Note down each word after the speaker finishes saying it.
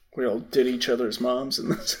We all did each other's moms in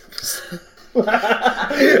this episode.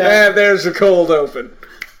 And there's a cold open.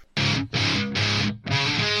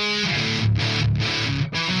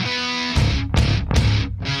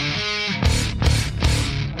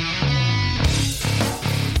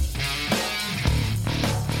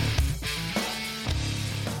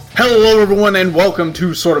 Hello everyone and welcome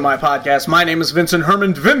to Sorta My Podcast. My name is Vincent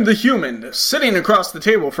Herman, Vin the Human. Sitting across the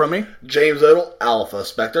table from me, James Odell, Alpha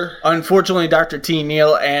Spectre. Unfortunately, Dr. T.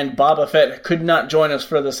 Neal and Boba Fett could not join us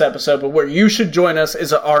for this episode, but where you should join us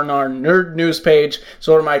is our Nerd News page,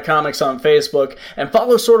 Sorta My Comics on Facebook, and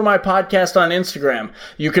follow Sorta My Podcast on Instagram.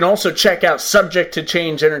 You can also check out Subject to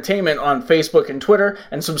Change Entertainment on Facebook and Twitter,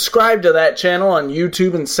 and subscribe to that channel on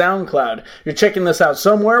YouTube and SoundCloud. You're checking this out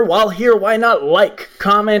somewhere? While here, why not like,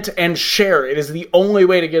 comment, and share. It is the only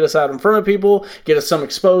way to get us out in front of people, get us some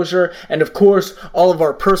exposure, and of course, all of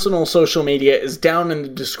our personal social media is down in the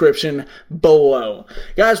description below.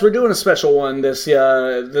 Guys, we're doing a special one this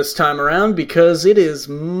time around because it is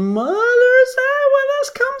Mother's Day when this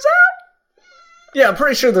comes out. Yeah, I'm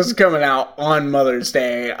pretty sure this is coming out on Mother's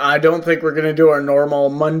Day. I don't think we're going to do our normal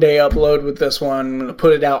Monday upload with this one. I'm going to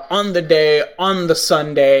put it out on the day, on the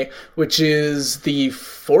Sunday, which is the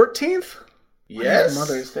 14th? Yes.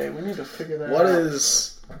 Mother's Day. We need to figure that out. What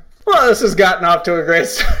is... Well, this has gotten off to a great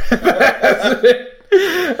start.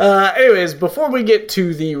 Anyways, before we get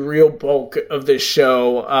to the real bulk of this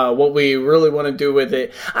show, what we really want to do with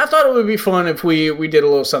it, I thought it would be fun if we did a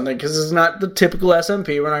little something, because it's not the typical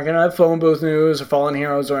SMP. We're not going to have phone booth news or Fallen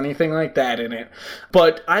Heroes or anything like that in it.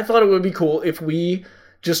 But I thought it would be cool if we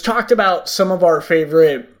just talked about some of our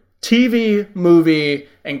favorite TV, movie,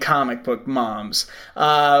 and comic book moms.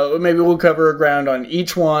 Maybe we'll cover ground on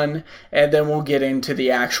each one, and then we'll get into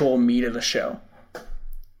the actual meat of the show.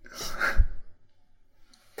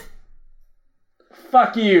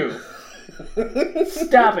 Fuck you.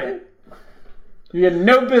 Stop it. You had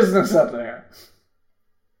no business up there.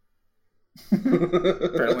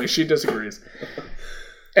 Apparently she disagrees.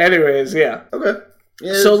 Anyways, yeah. Okay.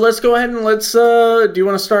 Yeah, so let's go ahead and do you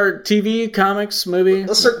want to start TV, comics, movie?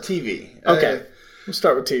 Let's start TV. Okay. We'll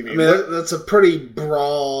start with TV. I mean, that's a pretty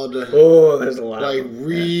broad... Oh, there's a lot. Like,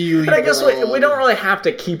 really But I guess we don't really have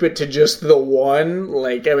to keep it to just the one.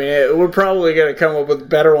 Like, I mean, we're probably going to come up with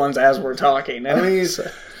better ones as we're talking. I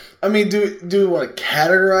mean, do we want to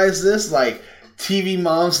categorize this? Like, TV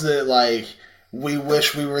moms that, like, we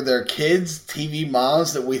wish we were their kids? TV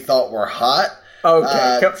moms that we thought were hot?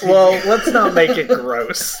 Okay, well, let's not make it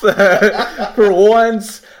gross. For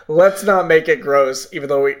once, let's not make it gross, even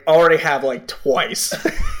though we already have, like, twice.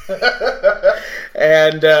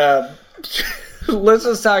 And let's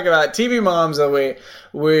just talk about TV moms that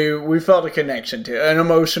we felt a connection to, an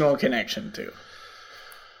emotional connection to.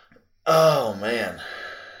 Oh, man.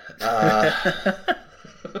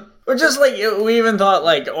 Or just like, we even thought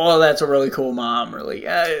like, oh, that's a really cool mom. Really,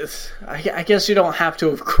 I guess you don't have to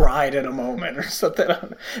have cried in a moment or something.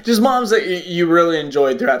 Just moms that you really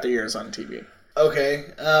enjoyed throughout the years on TV. Okay,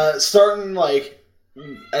 starting like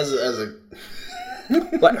as a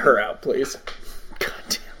let her out, please. God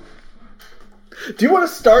damn. Do you want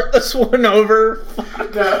to start this one over?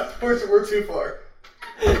 No, we're too far.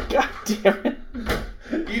 God damn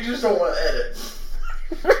it! You just don't want to edit.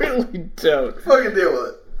 I really don't. Fucking deal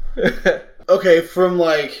with it. Okay, from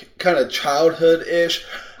like kind of childhood-ish,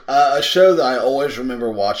 a show that I always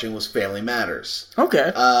remember watching was Family Matters.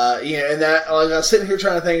 Okay. Yeah, and that, like, I was sitting here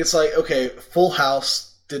trying to think, it's like, okay, Full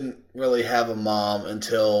House didn't really have a mom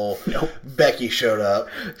until Becky showed up.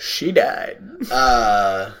 She died. And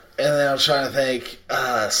then I was trying to think,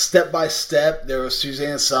 Step by Step, there was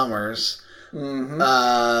Suzanne Summers. Mm-hmm.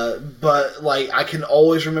 But, like, I can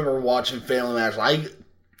always remember watching Family Matters. I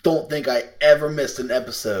don't think I ever missed an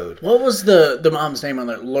episode. What was the mom's name on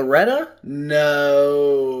there? Loretta?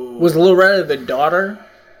 No. Was Loretta the daughter?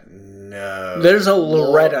 No. There's a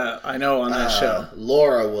Loretta, I know, on that show.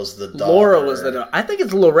 Laura was the daughter. Laura was the daughter. I think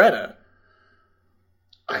it's Loretta.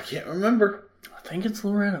 I can't remember. I think it's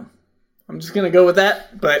Loretta. I'm just going to go with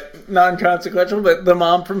that, but non-consequential, but the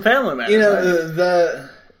mom from Family Matters. You know,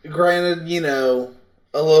 granted, you know,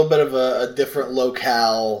 a little bit of a different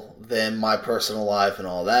locale than my personal life and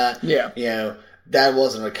all that. Yeah. You know, Dad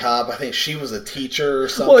wasn't a cop. I think she was a teacher or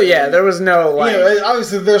something. Well, yeah, there was no, like... You know,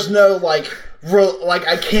 obviously, there's no, like,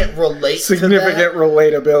 I can't relate significant to that.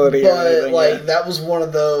 Relatability. But, anything, like, that was one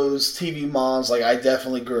of those TV moms, like, I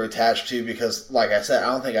definitely grew attached to because, like I said, I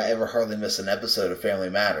don't think I ever hardly missed an episode of Family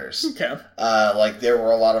Matters. Okay. Like, there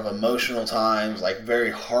were a lot of emotional times, like, very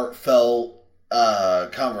heartfelt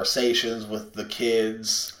conversations with the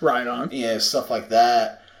kids. Right on. You know, stuff like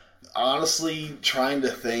that. honestly trying to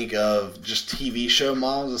think of just TV show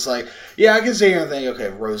moms. It's like, yeah, I can sit here and think, okay,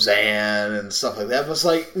 Roseanne and stuff like that, but it's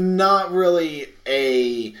like not really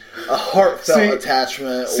a heartfelt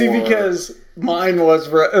attachment. Because mine was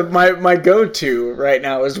my go-to right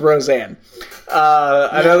now is Roseanne.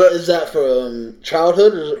 I know is that from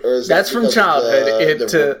childhood, or is that's from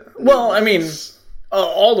childhood? Well, I mean,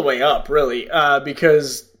 all the way up, really,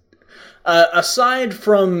 because. Aside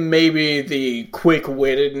from maybe the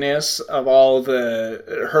quick-wittedness of all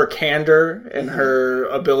her candor and her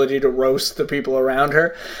ability to roast the people around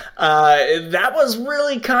her, that was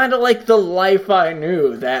really kind of like the life I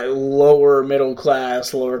knew, that lower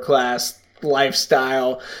class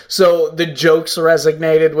lifestyle. So the jokes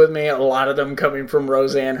resonated with me, a lot of them coming from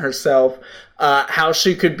Roseanne herself. How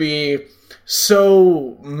she could be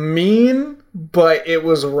so mean, but it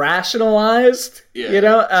was rationalized. Yeah. You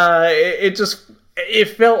know, it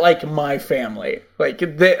felt like my family. Like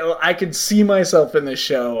I could see myself in the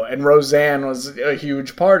show, and Roseanne was a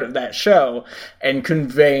huge part of that show, and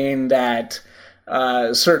conveying that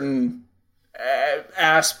certain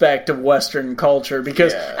aspect of Western culture.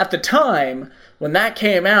 Because at the time, when that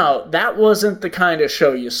came out, that wasn't the kind of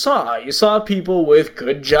show you saw. You saw people with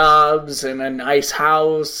good jobs and a nice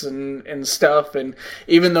house and stuff. And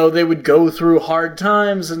even though they would go through hard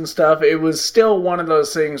times and stuff, it was still one of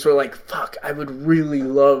those things where, like, fuck, I would really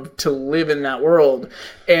love to live in that world.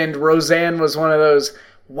 And Roseanne was one of those,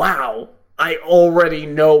 wow, I already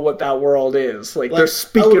know what that world is. Like they're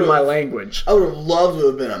speaking my language. I would have loved to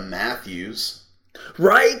have been a Matthews.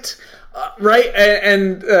 Right? Right,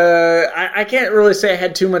 and I can't really say I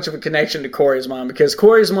had too much of a connection to Corey's mom, because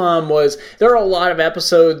Corey's mom there are a lot of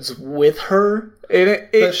episodes with her in it.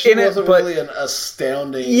 But she wasn't really an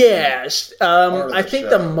astounding. Yeah, I think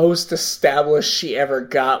the most established she ever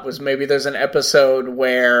got was maybe there's an episode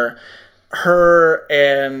where her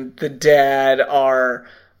and the dad are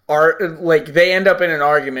like, they end up in an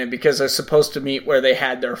argument because they're supposed to meet where they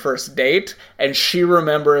had their first date, and she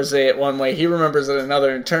remembers it one way, he remembers it another,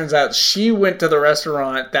 and it turns out she went to the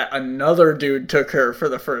restaurant that another dude took her for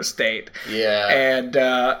the first date. Yeah. And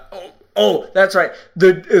oh, that's right,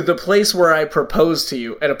 the place where I proposed to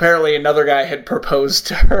you, and apparently another guy had proposed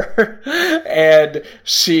to her, and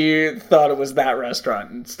she thought it was that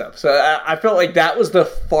restaurant and stuff. So I felt like that was the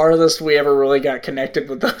farthest we ever really got connected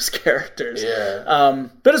with those characters. Yeah.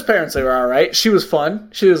 But his parents, they were all right. She was fun.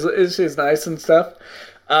 She was nice and stuff.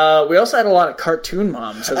 We also had a lot of cartoon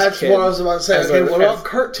moms as a kid. That's what I was about to say. Okay, what about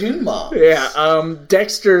cartoon moms? Yeah,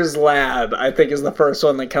 Dexter's Lab, I think, is the first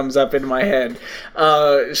one that comes up in my head.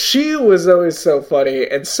 She was always so funny,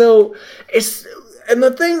 and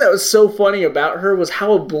the thing that was so funny about her was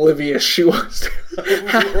how oblivious she was.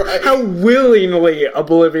 How willingly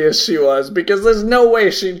oblivious she was, because there's no way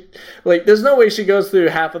she goes through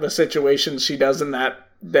half of the situations she does in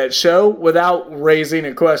that show without raising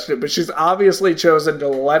a question, but she's obviously chosen to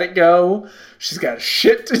let it go. She's got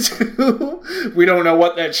shit to do. We don't know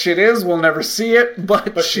what that shit is. We'll never see it,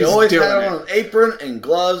 but she always had on an apron and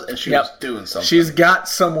gloves, and she was doing something. She's got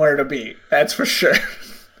somewhere to be. That's for sure.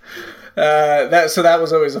 That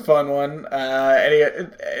was always a fun one.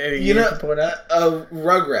 Any you to point out?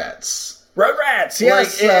 Rugrats. Rugrats,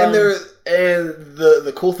 yes. And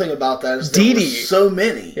the cool thing about that is there were so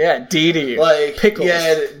many. Yeah, Dee Dee. Like, Pickles. You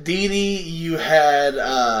had Dee Dee, you had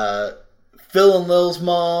Phil and Lil's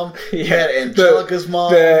mom, you had Angelica's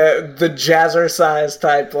mom. The jazzercise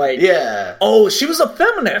type, like... Yeah. Oh, she was a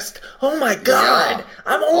feminist. Oh my god. Yeah.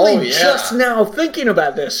 I'm only just now thinking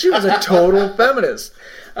about this. She was a total feminist.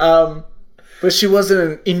 But she wasn't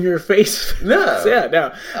an in-your-face. No. Yeah,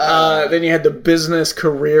 no. Then you had the business,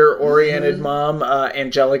 career-oriented mom,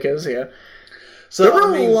 Angelica's, yeah. So there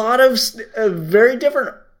were a lot of very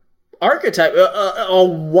different archetypes, a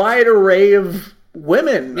wide array of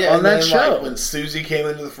women on that show. Like, when Susie came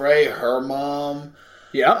into the fray, her mom.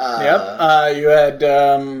 Yep. You had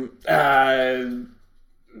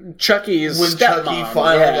Chucky's when stepmom. Chucky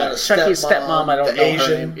finally got a Chucky's stepmom, I don't know Asian.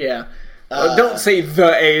 her name. Yeah. Don't say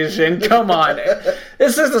the Asian. Come on.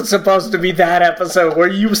 This isn't supposed to be that episode where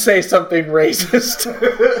you say something racist.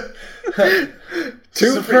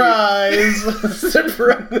 Surprise!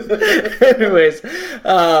 Surprise! Anyways,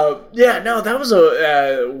 that was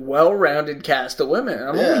a well-rounded cast of women.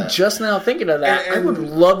 I'm only just now thinking of that. And I would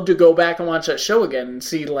love to go back and watch that show again and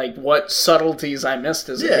see, like, what subtleties I missed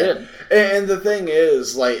as a kid. And the thing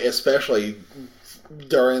is, like, especially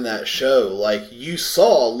during that show, like, you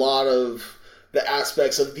saw a lot of the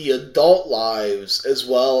aspects of the adult lives as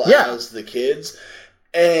well as the kids.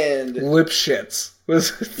 And lip shits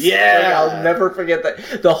was I'll never forget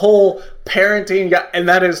that. The whole parenting and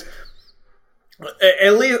that is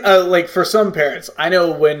At least, like for some parents, I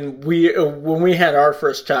know when we had our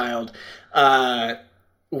first child,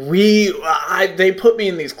 they put me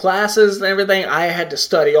in these classes and everything. I had to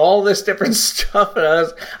study all this different stuff, and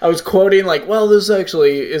I was quoting like, "Well, this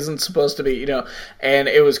actually isn't supposed to be," and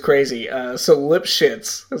it was crazy. So lip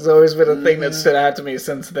shits has always been a thing that stood out to me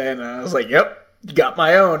since then. And I was like, "Yep, got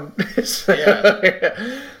my own."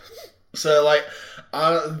 Yeah. So like,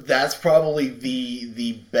 that's probably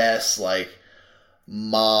the best like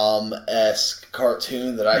mom-esque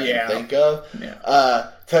cartoon that I can think of.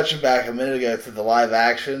 Yeah. Touching back a minute ago to the live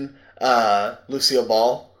action, Lucille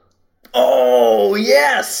Ball. Oh,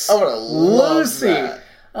 yes! I would have loved that.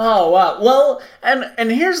 Oh, wow. Well, and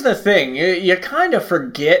here's the thing. You kind of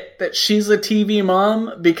forget that she's a TV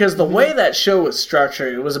mom because the way that show was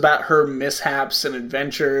structured, it was about her mishaps and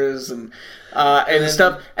adventures and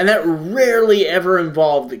stuff, and that rarely ever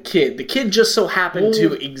involved the kid. The kid just so happened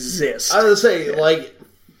to exist. I was going to say, like,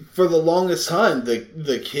 for the longest time,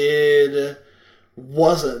 the kid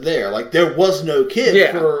wasn't there. Like, there was no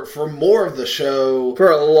kid for more of the show.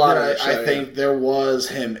 For a lot of the show, I think there was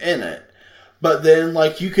him in it. But then,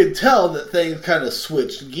 like, you could tell that things kind of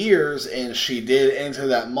switched gears, and she did enter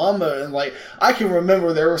that mom mode. And, like, I can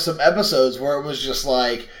remember there were some episodes where it was just,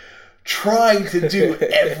 like, trying to do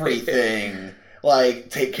everything.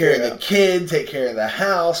 Like, take care of the kid, take care of the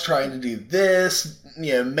house, trying to do this,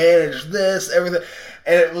 manage this, everything.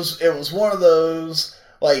 And it was one of those,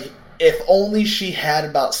 like, if only she had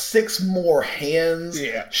about 6 more hands,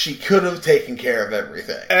 she could have taken care of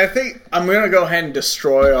everything. And I think I'm going to go ahead and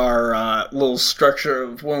destroy our little structure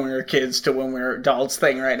of when we were kids to when we were adults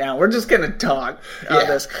thing right now. We're just going to talk on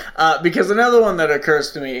this. Because another one that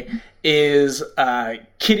occurs to me is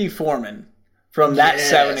Kitty Foreman from that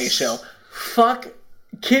 70s show. Fuck,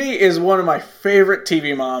 Kitty is one of my favorite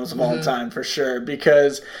TV moms of all time, for sure,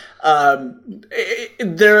 because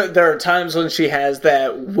there are times when she has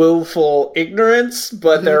that willful ignorance,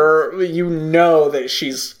 but that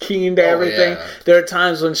she's keen to everything. Yeah. There are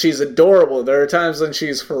times when she's adorable. There are times when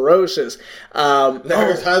she's ferocious. There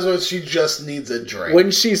are times when she just needs a drink.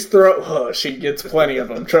 When she's she gets plenty of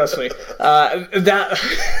them. Trust me.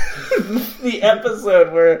 The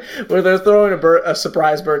episode where they're throwing a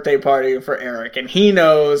surprise birthday party for Eric, and he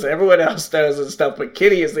knows, everyone else knows and stuff, but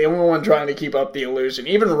Kitty is the only one trying to keep up the illusion.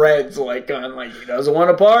 Even Red's like he doesn't want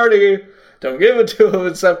a party, don't give it to him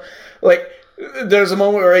and stuff. Like, there's a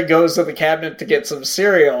moment where he goes to the cabinet to get some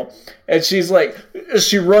cereal, and she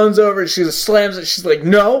runs over and she slams it. She's like,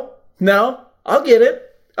 no, I'll get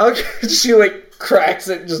it. She like cracks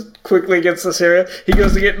it, just quickly gets the cereal. He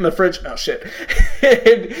goes to get in the fridge. Oh shit!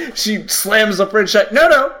 And she slams the fridge shut.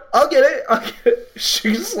 No, I'll get it.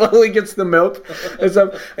 She slowly gets the milk and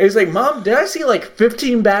stuff. And he's like, "Mom, did I see like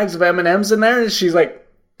 15 bags of M&Ms in there?" And she's like,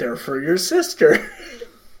 "They're for your sister."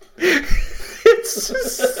 It's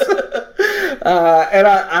just, and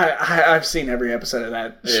I've seen every episode of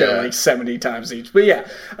that show like 70 times each. But yeah,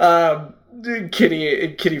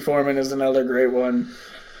 Kitty Foreman is another great one.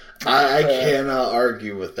 I cannot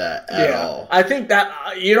argue with that at all. I think that,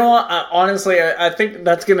 honestly, I think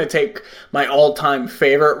that's going to take my all-time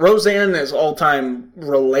favorite. Roseanne is all-time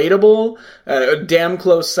relatable, a damn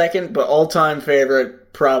close second, but all-time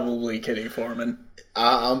favorite, probably Kitty Foreman.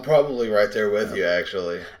 I'm probably right there with you,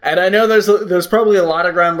 actually. And I know there's probably a lot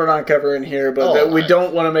of ground we're not covering here, but we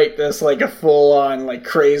don't want to make this like a full-on, like,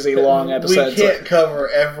 crazy long episode. We can't cover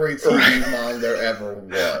every TV mom there ever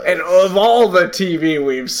was. And of all the TV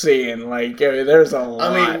we've seen, like, there's a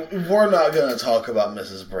lot. I mean, we're not going to talk about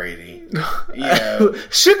Mrs. Brady.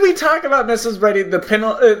 Should we talk about Mrs. Brady,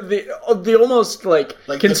 the almost, like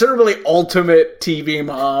considerably ultimate TV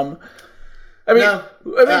mom? I mean,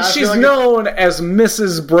 she's like known as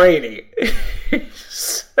Mrs. Brady.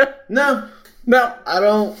 No, I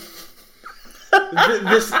don't.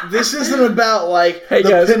 This isn't about like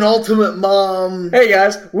penultimate mom. Hey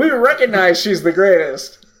guys, we recognize she's the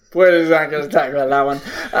greatest. We're not going to talk about that one.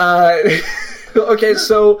 Okay,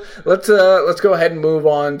 so let's go ahead and move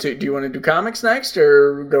on to. Do you want to do comics next,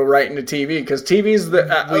 or go right into TV? Because TV's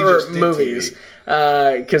or movies.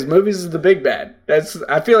 Because movies is the big bad.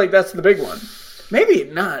 I feel like that's the big one. Maybe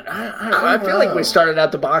not. I feel like we started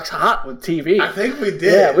out the box hot with TV. I think we did.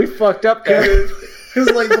 Yeah, we fucked up there.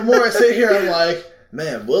 Because like the more I sit here, I'm like,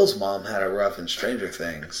 man, Will's mom had a rough in Stranger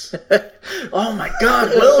Things. Oh my God,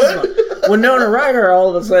 Will's mom. Winona Ryder all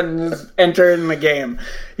of a sudden is entering the game.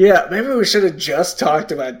 Yeah, maybe we should have just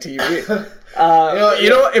talked about TV.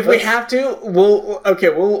 If we have to,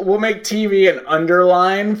 we'll make TV an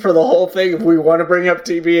underline for the whole thing. If we want to bring up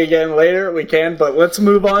TV again later, we can. But let's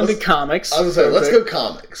move on to comics. I was going to say, let's go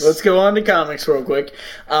comics. Let's go on to comics real quick.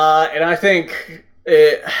 And I think,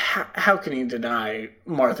 how can you deny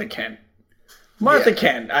Martha Kent? Martha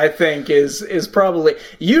Kent, I think, is probably...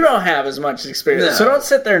 You don't have as much experience, so don't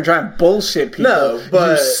sit there and try and bullshit people. No,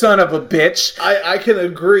 but... You son of a bitch. I can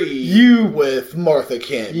agree with Martha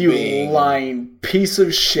Kent being... lying piece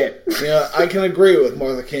of shit. I can agree with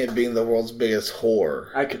Martha Kent being the world's biggest whore.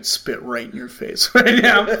 I could spit right in your face right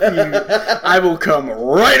now. I will come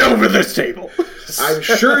right over this table. I'm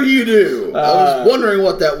sure you do. I was wondering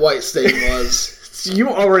what that white stain was. You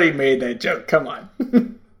already made that joke. Come on.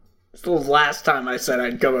 It's the last time I said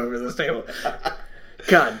I'd come over this table.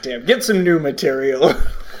 God damn, get some new material.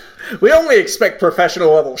 We only expect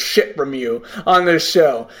professional level shit from you on this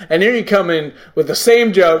show. And here you come in with the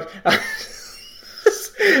same joke.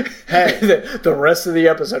 Hey, the rest of the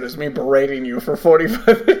episode is me berating you for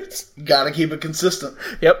 45 minutes. Gotta keep it consistent.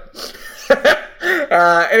 Yep.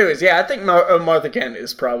 Anyways, I think Martha Kent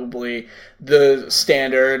is probably the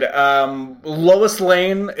standard. Lois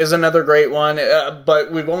Lane is another great one,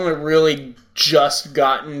 but we've only really just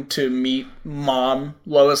gotten to meet Mom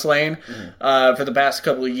Lois Lane for the past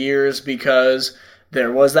couple of years because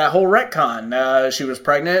there was that whole retcon. She was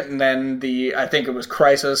pregnant, and then I think it was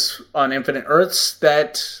Crisis on Infinite Earths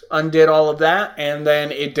that undid all of that, and then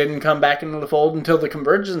it didn't come back into the fold until the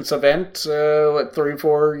Convergence event,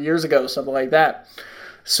 3-4 years ago, something like that.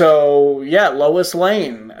 So, Lois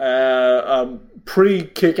Lane, a pretty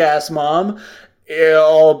kick-ass mom,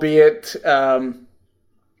 albeit a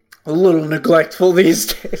little neglectful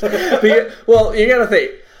these days. Well, you gotta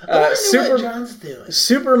think.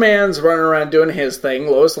 Superman's running around doing his thing.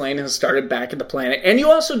 Lois Lane has started back at the planet. And you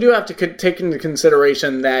also do have to take into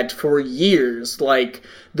consideration that for years, like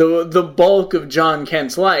the bulk of John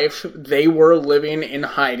Kent's life, they were living in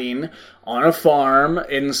hiding on a farm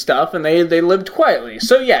and stuff, and they lived quietly.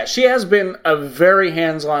 So she has been a very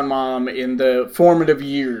hands-on mom in the formative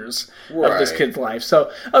years of this kid's life.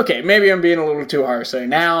 So, okay, maybe I'm being a little too harsh there.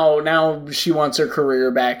 Now she wants her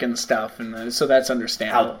career back and stuff, and so that's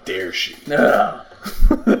understandable. How dare she?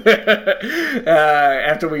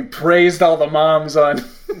 After we praised all the moms on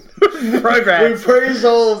programs. We praised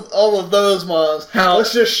all of those moms.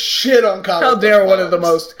 Let's just shit on comic How dare one of the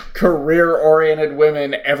most career-oriented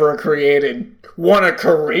women ever created want a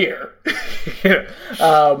career.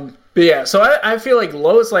 So I feel like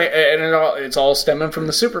Lois Lane, and it's all stemming from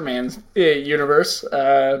the Superman universe.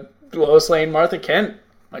 Lois Lane, Martha Kent,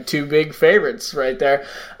 my two big favorites right there.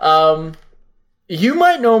 You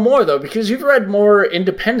might know more, though, because you've read more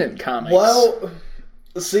independent comics. Well,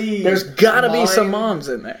 see... There's gotta be some moms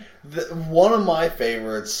in there. One of my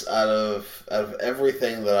favorites out of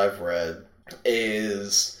everything that I've read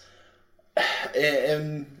is...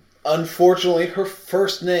 And unfortunately, her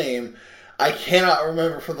first name, I cannot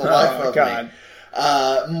remember for the life of me.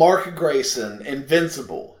 Mark Grayson,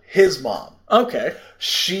 Invincible, his mom. Okay.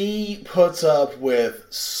 She puts up with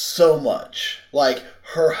so much. Like,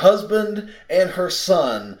 her husband and her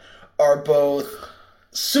son are both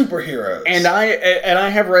superheroes. And I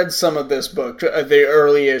have read some of this book, the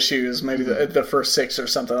early issues, maybe the first 6 or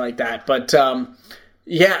something like that. But,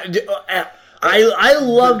 I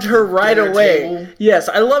loved her right away. Table. Yes,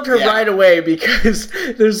 I loved her right away because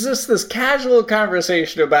there's this casual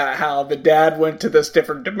conversation about how the dad went to this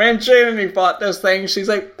different dimension and he fought this thing. She's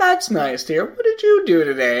like, "That's nice, dear. What did you do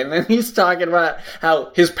today?" And then he's talking about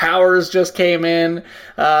how his powers just came in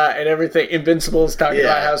and everything. Invincible's talking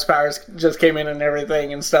about how his powers just came in and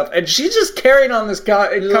everything and stuff. And she's just carrying on this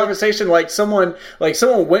conversation like someone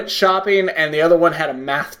went shopping and the other one had a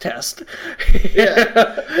math test. And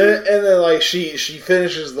then she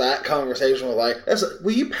finishes that conversation with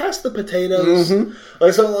will you pass the potatoes? Mm-hmm.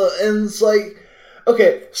 And it's like,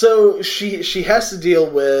 okay, so she has to deal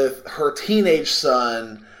with her teenage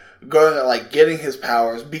son getting his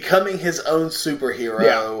powers, becoming his own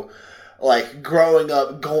superhero, growing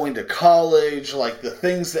up, going to college, the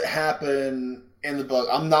things that happen in the book.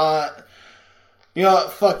 I'm not... You know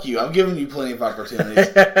what? Fuck you. I'm giving you plenty of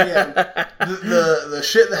opportunities. The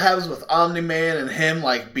shit that happens with Omni-Man and him,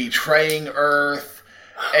 betraying Earth,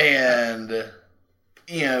 and,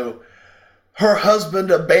 her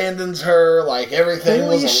husband abandons her, everything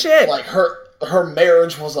Holy shit. Her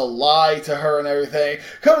marriage was a lie to her and everything.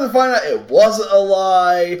 Come to find out, it wasn't a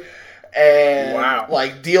lie.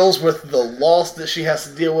 And, deals with the loss that she has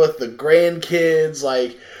to deal with, the grandkids,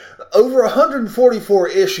 over 144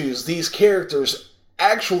 issues, these characters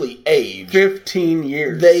actually age. 15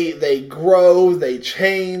 years. They grow, they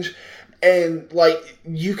change, And, like,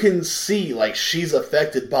 you can see, like, she's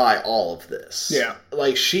affected by all of this. Yeah.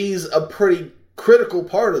 Like, she's a pretty critical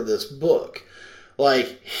part of this book.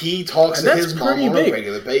 Like, he talks to his mom on a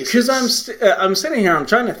regular basis. Because I'm sitting here, I'm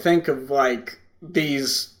trying to think of, like,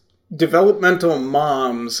 these developmental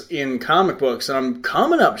moms in comic books, and I'm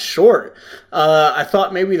coming up short. I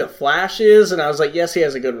thought maybe the Flash is, and I was like, yes, he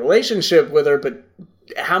has a good relationship with her, but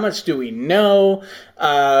how much do we know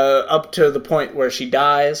up to the point where she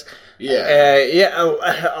dies? Yeah.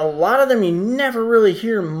 A lot of them you never really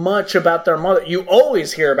hear much about their mother. You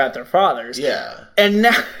always hear about their fathers. Yeah. And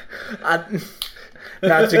now,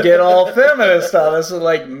 not to get all feminist on this,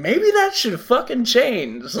 like, maybe that should fucking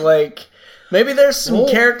change. Like, maybe there's some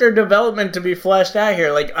character development to be fleshed out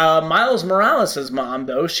here. Like, Miles Morales' mom,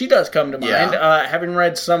 though, she does come to mind. Having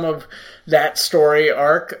read some of that story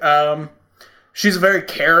arc, she's a very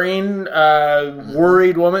caring,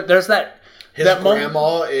 worried woman. There's that... His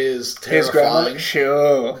grandma is terrifying.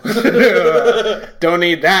 Sure. Don't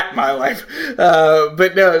need that in my life.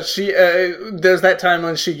 But no, she. There's that time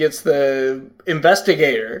when she gets the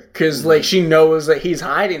investigator because, like, she knows that he's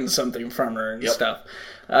hiding something from her and stuff.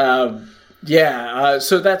 So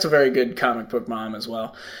that's a very good comic book mom as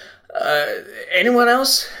well. Anyone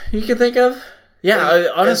else you can think of? Yeah,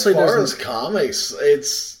 honestly, as far as comics,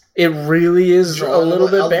 it really is a little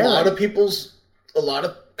bit bad. A lot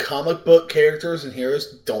of comic book characters and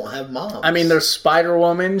heroes don't have moms. I mean, there's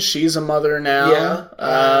Spider-Woman. She's a mother now. Yeah.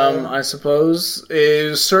 I suppose.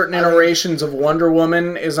 Certain iterations of Wonder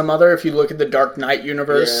Woman is a mother if you look at the Dark Knight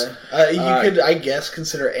universe. Yeah. You could, I guess,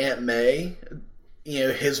 consider Aunt May,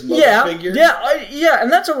 his mother figure. Yeah,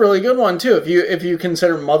 and that's a really good one, too. If you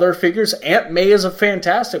consider mother figures, Aunt May is a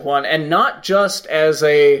fantastic one. And not just as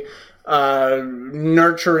a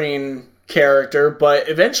nurturing character, but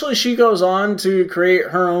eventually she goes on to create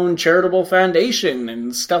her own charitable foundation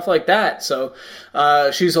and stuff like that. So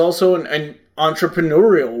she's also an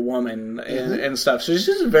entrepreneurial woman and stuff. So she's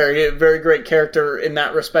just a very, very great character in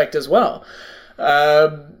that respect as well.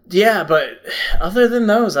 But other than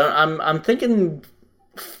those, I'm thinking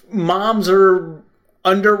moms are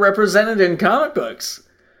underrepresented in comic books.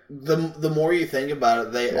 The more you think about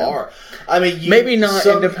it, they are. I mean, maybe not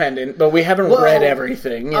independent, but we haven't read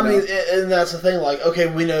everything. I mean, and that's the thing. Like,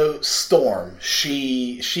 okay, we know Storm.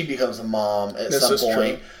 She becomes a mom at some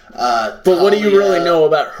point. But what do you really know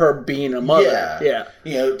about her being a mother?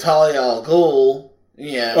 Yeah. Talia al Ghul.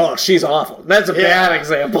 Yeah. Oh, she's awful. That's a bad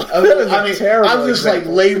example. Terrible. I'm just like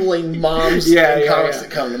labeling moms in comics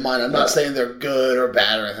that come to mind. I'm not saying they're good or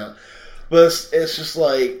bad or anything, but it's just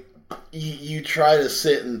like. You try to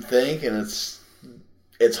sit and think, and it's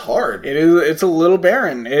hard. It is. It's a little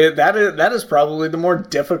barren. That is probably the more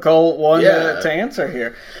difficult one to answer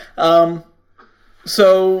here.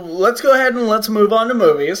 So let's go ahead and let's move on to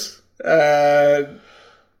movies.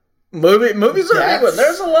 Movies are a big one.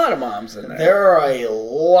 There's a lot of moms in there. There are a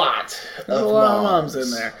lot of moms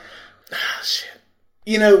in there. Shit.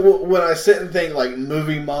 When I sit and think, like,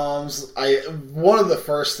 movie moms, one of the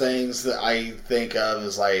first things that I think of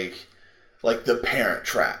is, like The Parent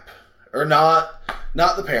Trap. Or not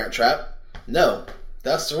The Parent Trap. No,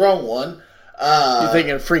 that's the wrong one. You're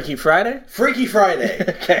thinking Freaky Friday? Freaky Friday.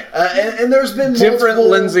 Okay. And there's been different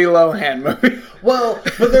Lindsay Lohan movie. Well,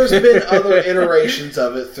 but there's been other iterations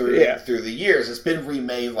of it through the years. It's been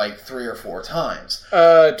remade, like, 3 or 4 times.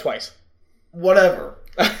 Twice. Whatever.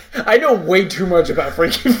 I know way too much about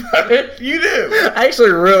Freaky Friday. You do. I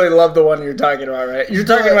actually really love the one you're talking about, right? You're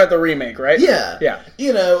talking about the remake, right? Yeah. Yeah.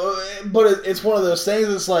 But it's one of those things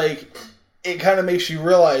that's like, it kind of makes you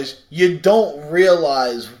realize you don't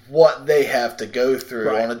realize what they have to go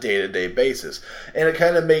through on a day-to-day basis. And it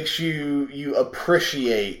kind of makes you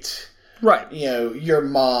appreciate... Right. Your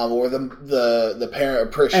mom or the parent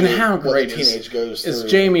appreciate and how great what the teenage goes through. Is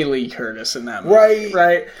Jamie Lee Curtis in that movie.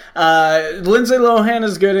 Right. Lindsay Lohan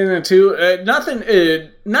is good in it too. Not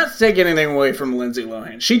to take anything away from Lindsay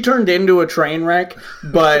Lohan. She turned into a train wreck,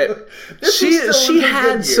 but she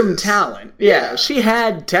had some talent. Yeah, she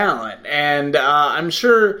had talent. And I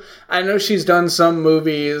know she's done some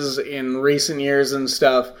movies in recent years and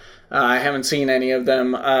stuff. I haven't seen any of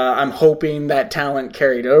them. I'm hoping that talent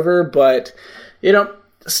carried over, but,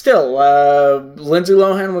 still, Lindsay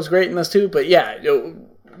Lohan was great in this too. But yeah,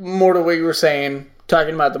 more to what you were saying,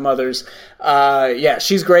 talking about the mothers.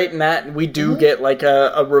 She's great in that. And we do get like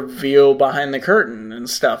a reveal behind the curtain and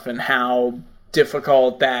stuff and how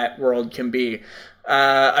difficult that world can be.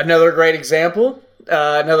 Another great example,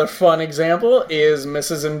 another fun example is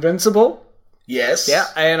Mrs. Invincible. Yes. Yeah,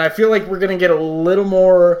 and I feel like we're going to get a little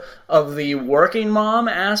more of the working mom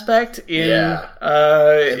aspect in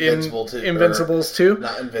Invincibles 2.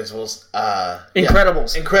 Not Invincibles.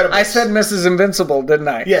 Incredibles. Yeah. Incredibles. I said Mrs. Invincible, didn't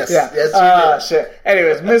I? Yes. Yeah. Yes, you did. Shit.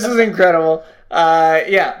 Anyways, Mrs. Incredible.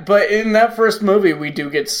 But in that first movie, we do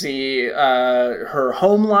get to see her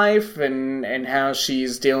home life and how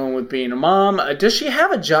she's dealing with being a mom. Does she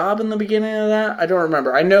have a job in the beginning of that? I don't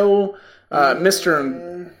remember. I know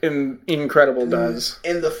Mr. Incredible does.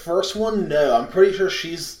 In the first one, no. I'm pretty sure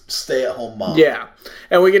she's stay-at-home mom. Yeah,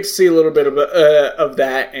 and we get to see a little bit of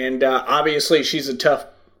that, and obviously she's a tough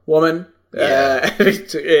woman. Yeah.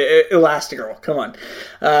 Elastigirl, come on.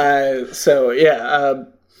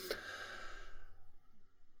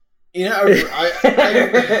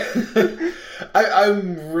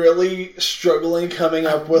 I'm really struggling coming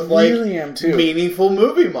up with meaningful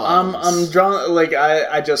movie moms. I'm drawn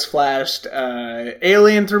I just flashed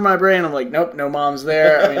Alien through my brain. I'm like, nope, no mom's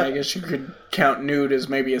there. I mean, I guess you could count Nude as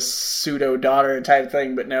maybe a pseudo daughter type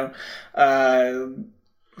thing, but no.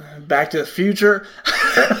 Back to the Future.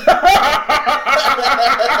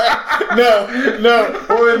 No,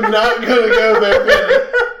 we're not gonna go there, man.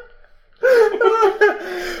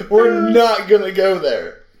 We're not gonna go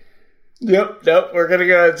there. Nope, we're going to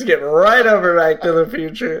go skip right over Back to the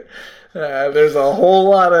Future. There's a whole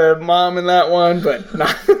lot of mom in that one, but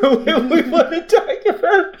not what we want to talk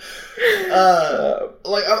about.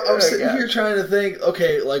 I'm sitting here trying to think,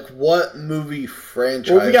 what movie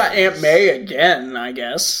franchise? Well, we got Aunt May again, I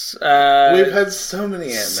guess. We've had so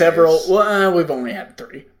many Aunt Mays. We've only had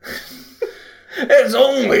 3. It's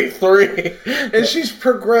only 3. And she's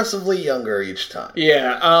progressively younger each time.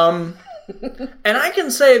 Yeah, and I can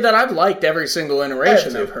say that I've liked every single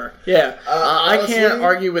iteration of her. Yeah. Honestly, I can't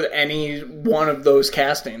argue with any one of those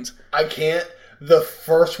castings. I can't. The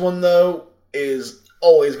first one, though, is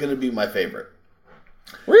always going to be my favorite.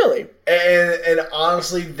 Really? And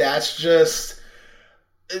honestly, that's just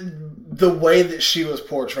the way that she was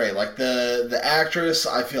portrayed. Like, the actress,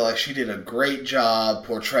 I feel like she did a great job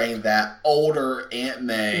portraying that older Aunt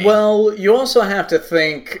May. Well, you also have to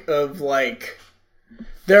think of,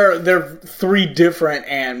 There are 3 different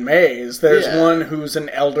Aunt Mays. There's one who's an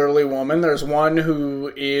elderly woman. There's one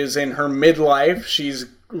who is in her midlife. She's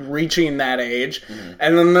reaching that age. Mm-hmm.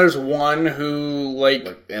 And then there's one who, in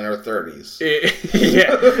her 30s. In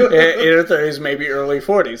her 30s, maybe early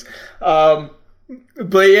 40s.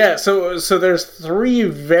 But yeah, so there's 3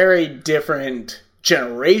 very different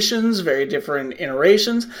generations, very different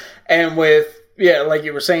iterations. And with... Yeah, like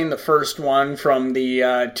you were saying, the first one from the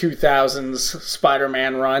 2000s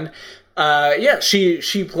Spider-Man run.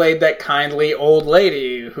 She played that kindly old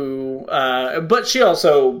lady who... but she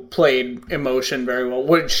also played emotion very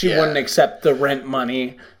well. She wouldn't accept the rent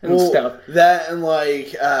money and stuff. That and,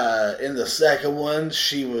 in the second one,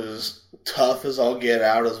 she was tough as all get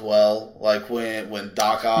out as well. Like, when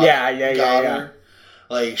Doc Ock got her.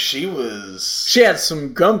 She had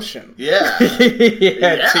some gumption. Yeah.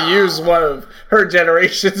 To use one of her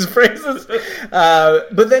generation's phrases.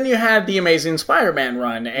 But then you had the Amazing Spider-Man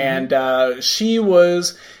run, and she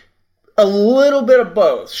was a little bit of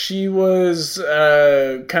both. She was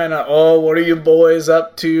kind of, what are you boys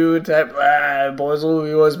up to? Type, boys will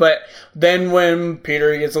be boys. But then when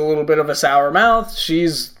Peter gets a little bit of a sour mouth,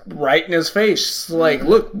 she's right in his face.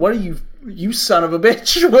 Look, what are you son of a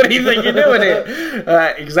bitch. What do you think you're doing here?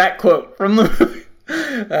 Exact quote from the movie.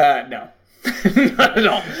 No. Not at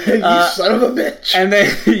all. You son of a bitch. And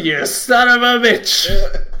then, you son of a bitch.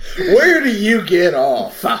 Where do you get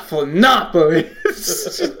off? Napoli.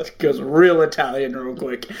 Goes real Italian real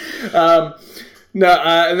quick. And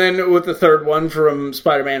then with the third one from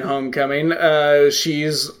Spider-Man Homecoming,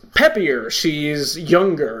 she's peppier, she's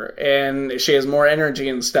younger, and she has more energy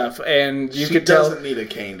and stuff. And she doesn't need a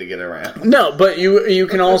cane to get around. No, but you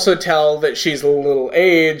can also tell that she's a little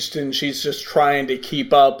aged, and she's just trying to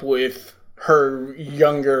keep up with her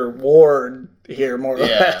younger ward here, more or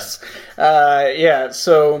less.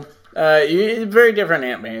 So... very different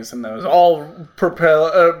Aunt Mays in those. All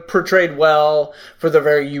portrayed well for the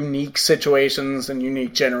very unique situations and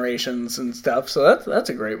unique generations and stuff. So that's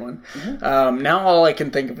a great one. Mm-hmm. Now all I can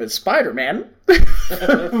think of is Spider-Man.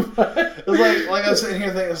 It's like I'm sitting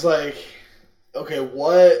here thinking, it's like, okay,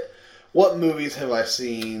 what movies have I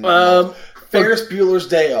seen? Ferris Bueller's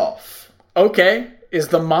Day Off. Okay. Is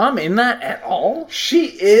the mom in that at all? She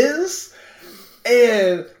is.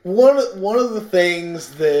 And one of the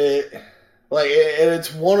things that, and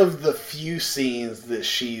it's one of the few scenes that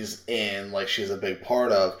she's in, she's a big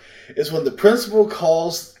part of, is when the principal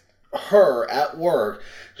calls her at work.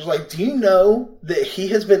 She's like, do you know that he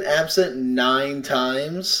has been absent 9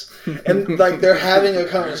 times? And, like, they're having a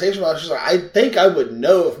conversation about it. She's like, I think I would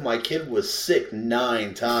know if my kid was sick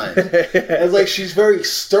 9 times. And it's like, she's very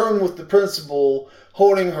stern with the principal,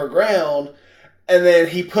 holding her ground. And then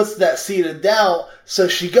he puts that seed of doubt, so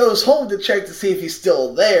she goes home to check to see if he's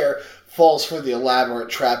still there, falls for the elaborate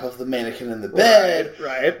trap of the mannequin in the bed.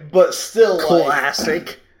 Right. But still,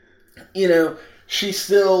 classic. Like, she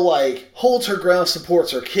still, like, holds her ground,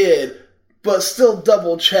 supports her kid, but still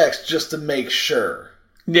double checks just to make sure.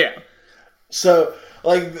 Yeah. So,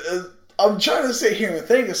 like, I'm trying to sit here and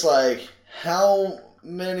think, it's like, how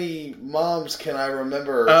many moms can I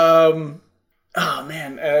remember? Oh,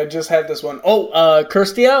 man, I just had this one.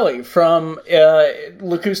 Kirstie Alley from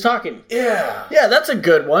Look Who's Talking. Yeah. Yeah, that's a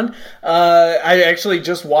good one. I actually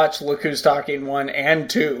just watched Look Who's Talking 1 and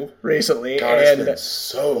 2 recently. God, it's been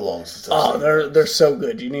so long since I've seen them. They're so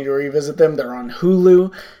good. You need to revisit them. They're on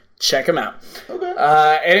Hulu. Check them out.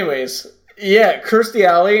 Okay. Anyways, yeah, Kirstie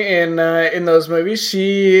Alley in those movies,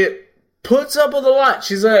 she puts up with a lot.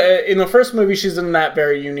 She's in the first movie, she's in that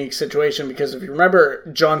very unique situation because if you remember,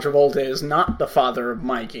 John Travolta is not the father of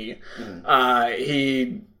Mikey.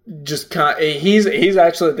 He just he's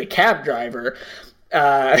actually the cab driver.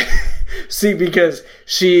 See, because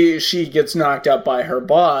she gets knocked up by her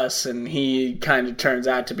boss, and he kind of turns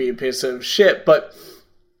out to be a piece of shit. But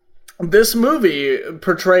this movie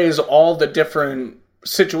portrays all the different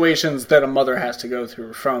situations that a mother has to go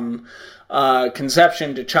through, from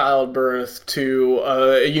conception to childbirth to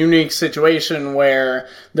a unique situation where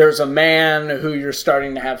there's a man who you're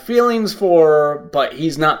starting to have feelings for, but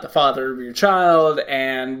he's not the father of your child,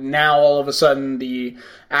 and now all of a sudden the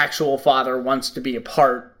actual father wants to be a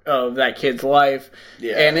part of that kid's life.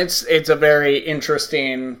 Yeah. And it's a very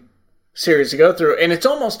interesting series to go through, and it's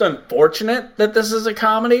almost unfortunate that this is a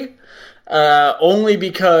comedy, only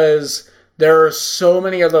because there are so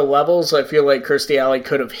many other levels I feel like Kirstie Alley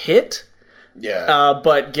could have hit. Yeah.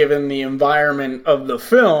 But given the environment of the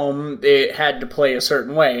film, it had to play a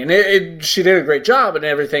certain way. And she did a great job, and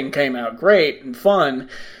everything came out great and fun.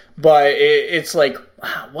 But it's like,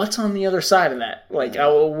 wow, what's on the other side of that? Like,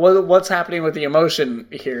 what's happening with the emotion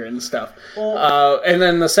here and stuff? Well, and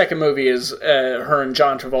then the second movie is her and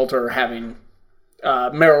John Travolta are having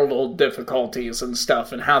marital difficulties and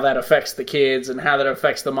stuff, and how that affects the kids, and how that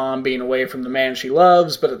affects the mom being away from the man she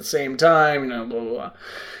loves, but at the same time, blah, blah, blah.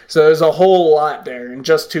 So there's a whole lot there in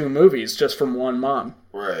just 2 movies, just from one mom.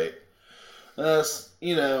 Right. That's,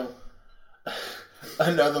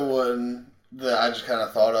 another one that I just kind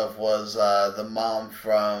of thought of was the mom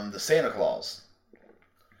from the Santa Claus.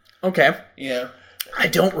 Okay. I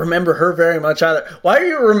don't remember her very much either. Why are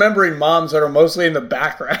you remembering moms that are mostly in the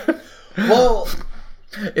background? Well,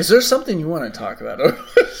 is there something you want to talk about? No,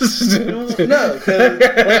 because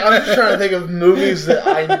I'm just trying to think of movies that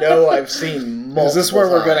I know I've seen multiple times. Is this where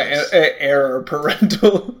we're going to air our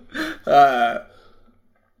parental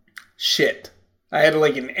shit? I had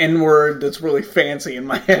like an N-word that's really fancy in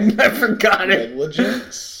my head and I forgot it.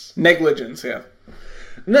 Negligence, yeah.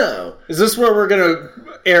 No. Is this where we're going to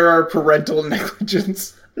air our parental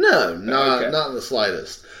negligence? No, not in the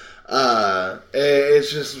slightest.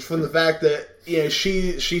 It's just from the fact that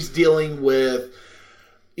she's dealing with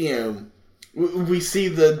we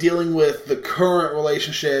see dealing with the current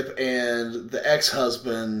relationship and the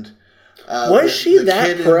ex-husband. Was she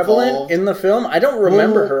that prevalent involved in the film? I don't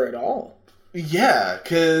remember her at all. Yeah,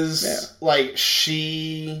 because like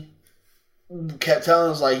she kept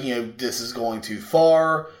telling us like this is going too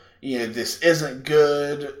far. This isn't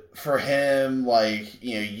good for him. Like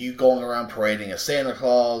you going around parading as Santa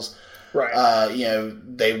Claus. Right.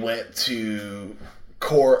 They went to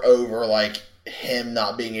court over like him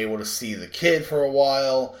not being able to see the kid for a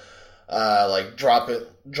while, like dropping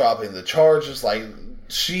the charges. Like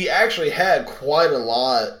she actually had quite a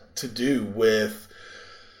lot to do with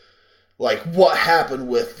like what happened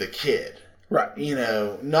with the kid. Right.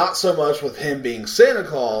 Not so much with him being Santa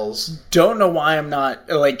Claus. Don't know why I'm not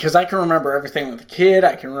like, because I can remember everything with the kid.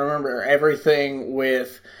 I can remember everything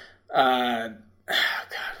with God.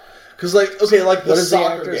 Because, like, okay, like the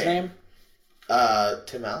soccer What is the actor's name?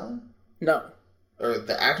 Tim Allen? No. Or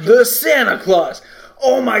the actor? The Santa Claus!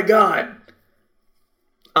 Oh my god!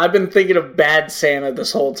 I've been thinking of Bad Santa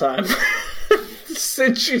this whole time.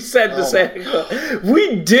 Since you said the Santa Claus.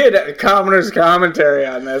 We did a Commoner's Commentary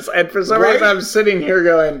on this, and for some reason I'm sitting here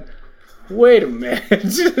going, wait a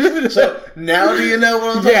minute. So, now do you know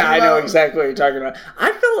what I'm talking about? Yeah, I know exactly what you're talking about.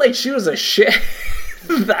 I felt like she was a shit.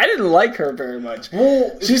 I didn't like her very much.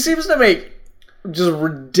 Well, she seems to make just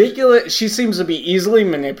ridiculous. She seems to be easily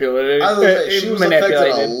manipulated. I was gonna say, she was affected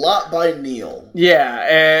a lot by Neil.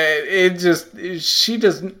 Yeah, she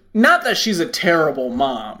does, not that she's a terrible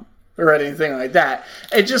mom or anything like that.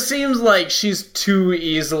 It just seems like she's too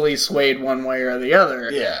easily swayed one way or the other.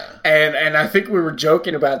 Yeah. And I think we were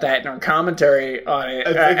joking about that in our commentary on it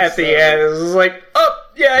at the end. It was like, oh,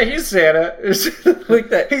 yeah, he's Santa. Like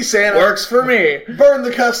that. He's Santa. Works for me. Burn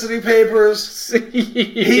the custody papers.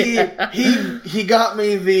 He got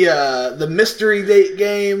me the mystery date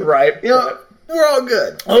game. Right. You know, we're all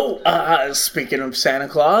good. Oh, speaking of Santa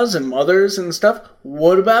Claus and mothers and stuff,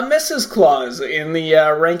 what about Mrs. Claus in the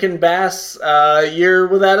Rankin Bass Year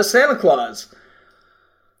Without a Santa Claus?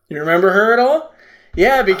 You remember her at all?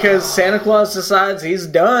 Yeah, because Santa Claus decides he's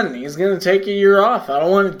done. He's going to take a year off. I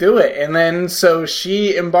don't want to do it. And then so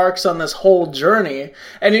she embarks on this whole journey.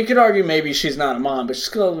 And you could argue maybe she's not a mom, but she's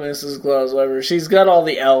called Mrs. Claus, whatever. She's got all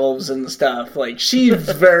the elves and stuff. Like, she's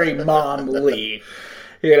very mom-ly.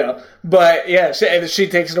 You know, but yeah, she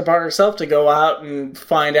takes it upon herself to go out and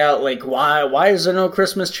find out, like, why is there no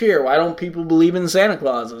Christmas cheer? Why don't people believe in Santa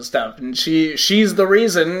Claus and stuff? And she's the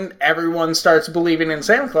reason everyone starts believing in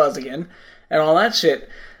Santa Claus again and all that shit.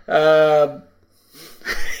 Yeah,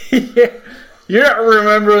 you're not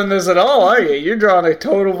remembering this at all, are you? You're drawing a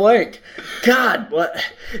total blank. God, what?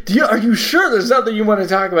 Are you sure there's nothing you want to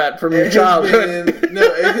talk about from your childhood?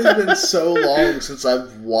 It has been so long since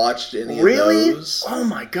I've watched any of those. Oh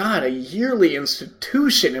my God, a yearly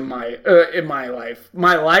institution in my life.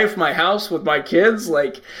 My house with my kids.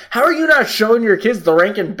 Like, how are you not showing your kids the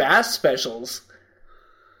Rankin Bass specials?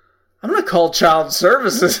 I'm going to call child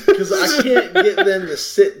services. Because I can't get them to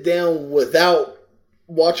sit down without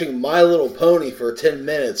watching My Little Pony for 10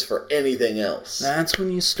 minutes for anything else. That's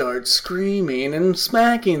when you start screaming and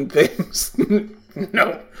smacking things. Nope.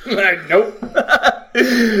 That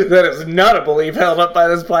is not a belief held up by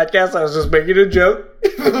this podcast. I was just making a joke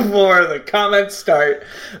before the comments start.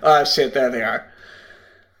 Shit, there they are.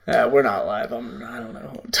 We're not live. I don't know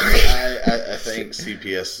who I'm talking about. I think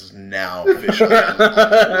CPS is now officially on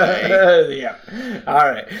the way. Yeah. All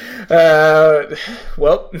right.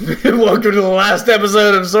 Well, welcome to the last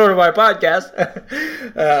episode of Sorta My Podcast.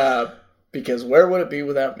 Because where would it be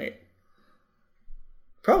without me?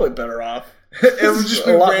 Probably better off. It would just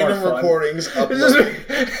be random recordings just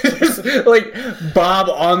like Bob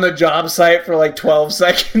on the job site for like 12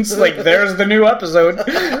 seconds. Like, there's the new episode.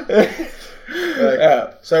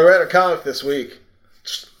 So I read a comic this week.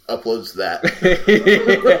 Just uploads that.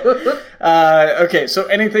 Okay, so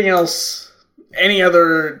anything else? Any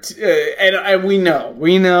other? And we know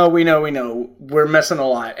we're missing a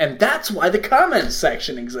lot, and that's why the comments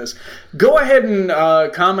section exists. Go ahead and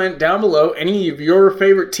comment down below any of your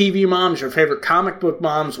favorite TV moms, your favorite comic book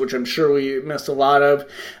moms, which I'm sure we missed a lot of,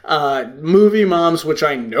 movie moms, which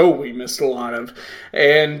I know we missed a lot of,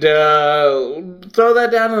 and throw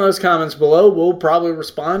that down in those comments below. We'll probably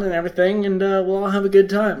respond and everything, and we'll all have a good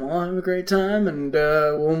time. We'll all have a great time, and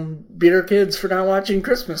we'll beat our kids for not watching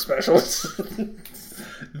Christmas specials.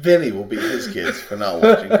 Vinny will beat his kids for not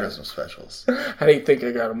watching Christmas specials. How do you think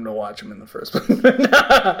I got him to watch them in the first place?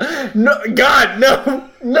 No, God, no.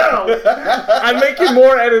 I'm making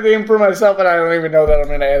more editing for myself, and I don't even know that I'm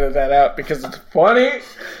going to edit that out because it's funny.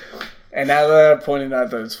 And now that I'm pointing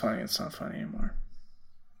out that it's funny, it's not funny anymore.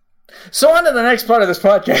 So on to the next part of this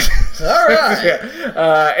podcast. All right.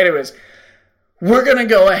 Yeah. Anyways. We're going to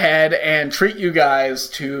go ahead and treat you guys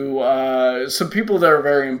to some people that are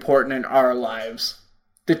very important in our lives.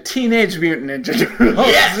 The Teenage Mutant Ninja Turtles.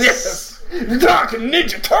 Yes! Talking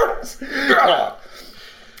Ninja Turtles!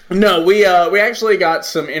 No, we actually got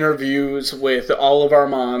some interviews with all of our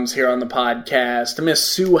moms here on the podcast. Miss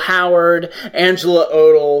Sue Howard, Angela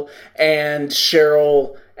Odell, and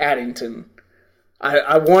Cheryl Addington.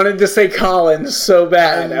 I wanted to say Collins so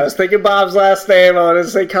bad. I was thinking Bob's last name. I wanted to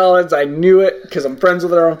say Collins. I knew it because I'm friends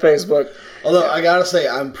with her on Facebook. Although, I gotta say,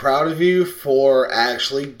 I'm proud of you for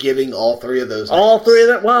actually getting all three of those names. All three of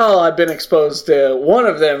them? Well, I've been exposed to one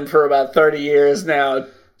of them for about 30 years now.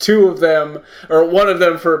 One of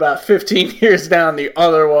them for about 15 years now, and the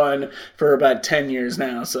other one for about 10 years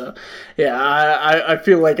now. So, yeah, I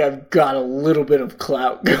feel like I've got a little bit of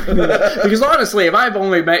clout going on. Because honestly, if I've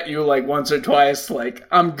only met you like once or twice, like,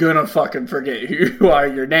 I'm gonna fucking forget who you are,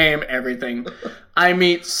 your name, everything. I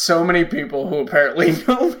meet so many people who apparently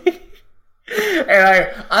know me.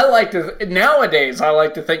 And I like to, nowadays, I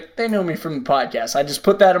like to think they know me from the podcast. I just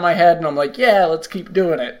put that in my head and I'm like, yeah, let's keep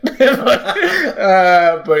doing it.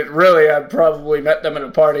 But really, I probably met them at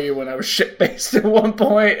a party when I was shit-faced at one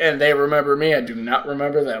point and they remember me. I do not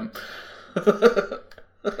remember them.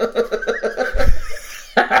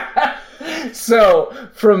 So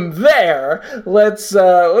from there, let's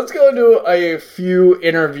go into a few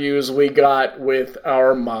interviews we got with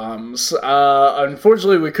our moms.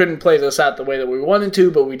 Unfortunately, we couldn't play this out the way that we wanted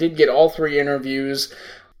to, but we did get all 3 interviews.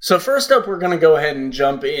 So first up, we're going to go ahead and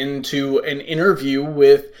jump into an interview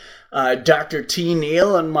with Dr. T.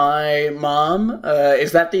 Neal and my mom.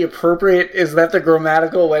 Is that the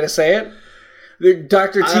grammatical way to say it?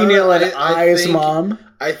 Dr. T. Neal and I's mom.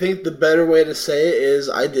 I think the better way to say it is,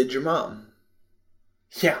 I did your mom.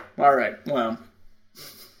 Yeah, all right. Well,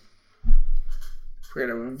 we're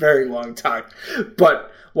going to have a very long talk.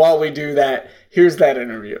 But while we do that, here's that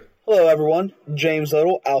interview. Hello, everyone. James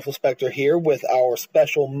Odell, Alpha Spectre here with our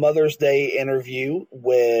special Mother's Day interview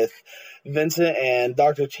with Vincent and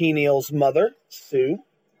Dr. T. Neal's mother, Sue.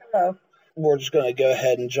 Hello. We're just going to go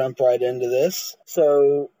ahead and jump right into this.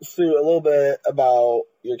 So, Sue, a little bit about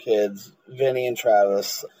your kids, Vinny and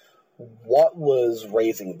Travis. What was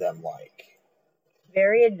raising them like?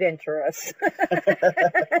 Very adventurous.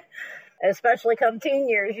 Especially come teen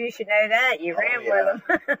years, you should know that. You ran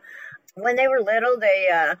with them. When they were little,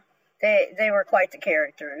 they were quite the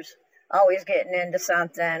characters. Always getting into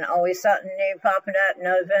something, always something new popping up,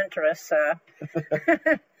 no adventurous. So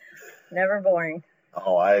never boring.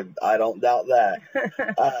 Oh, I don't doubt that.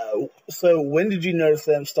 So when did you notice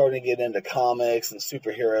them starting to get into comics and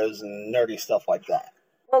superheroes and nerdy stuff like that?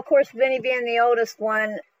 Well, of course, Vinny being the oldest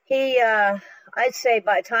one, he, I'd say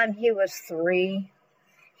by the time he was 3,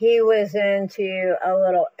 he was into a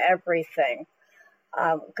little everything.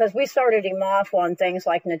 Because we started him off on things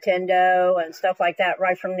like Nintendo and stuff like that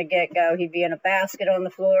right from the get-go. He'd be in a basket on the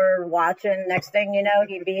floor watching. Next thing you know,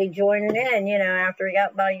 he'd be joining in, after he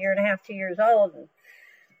got about 1.5, 2 years old. And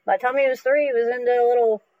by the time he was 3, he was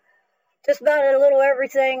into just about a little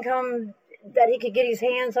everything that he could get his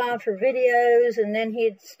hands on for videos. And then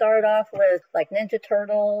he'd start off with like Ninja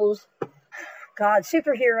Turtles. God,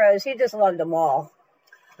 superheroes. He just loved them all.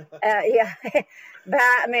 Yeah.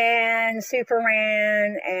 Batman,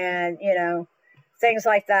 Superman, and, things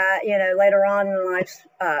like that, later on in life,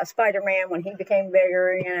 Spider-Man when he became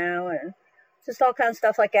bigger, and just all kinds of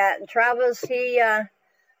stuff like that. And Travis,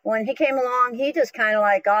 when he came along, he just kind of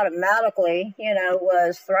like automatically,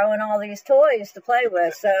 was throwing all these toys to play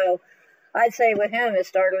with. So I'd say with him, it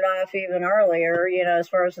started off even earlier, as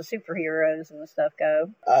far as the superheroes and stuff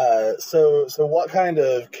go. So what kind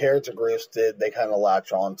of character groups did they kind of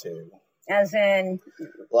latch on to? As in,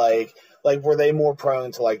 like were they more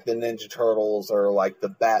prone to like the Ninja Turtles or like the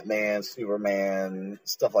Batman, Superman,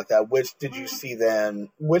 stuff like that? Which did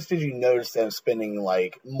you notice them spending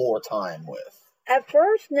like more time with? At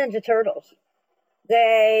first, Ninja Turtles.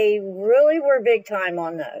 They really were big time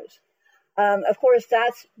on those. Of course,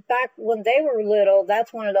 that's back when they were little.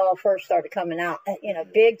 That's when it all first started coming out,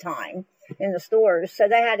 big time in the stores. So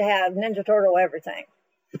they had to have Ninja Turtle everything.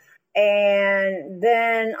 And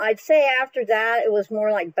then I'd say after that, it was more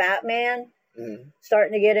like Batman,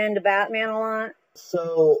 starting to get into Batman a lot.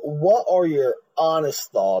 So what are your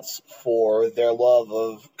honest thoughts for their love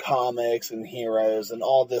of comics and heroes and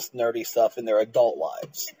all this nerdy stuff in their adult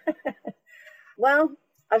lives? Well,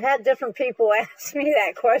 I've had different people ask me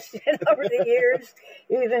that question over the years,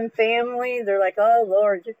 even family. They're like, oh,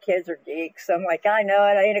 Lord, your kids are geeks. I'm like, I know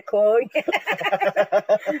it. Ain't it cool?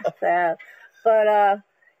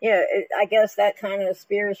 I guess that kind of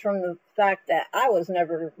spears from the fact that I was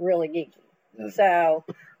never really geeky. Mm-hmm. So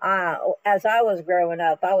as I was growing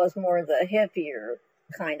up, I was more the hippier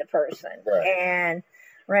kind of person, right, and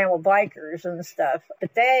ran with bikers and stuff.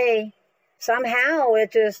 But they, somehow,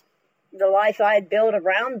 the life I had built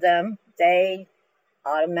around them, they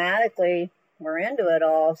automatically were into it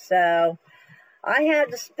all. So I had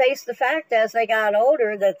to face the fact as they got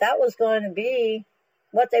older that was going to be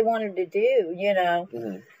what they wanted to do,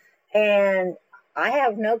 Mm-hmm. And I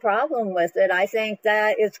have no problem with it. I think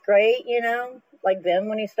that it's great, like Ben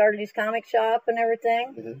when he started his comic shop and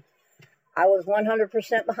everything. Mm-hmm. I was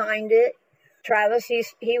 100% behind it. Travis,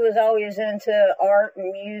 he was always into art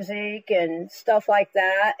and music and stuff like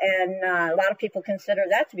that, and a lot of people consider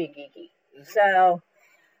that to be geeky. Mm-hmm. So,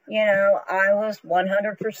 I was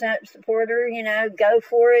 100% supporter, go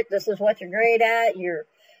for it. This is what you're great at. You're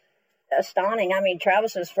astounding. I mean,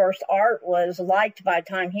 Travis's first art was liked by the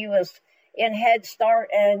time he was in Head Start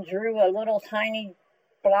and drew a little tiny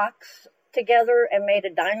blocks together and made a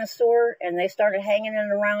dinosaur, and they started hanging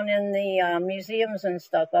it around in the museums and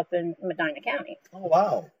stuff up in Medina County. Oh,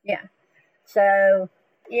 wow. Yeah. So,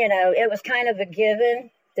 it was kind of a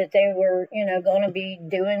given that they were, going to be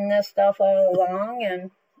doing this stuff all along,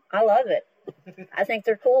 and I love it. I think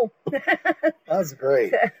they're cool. That's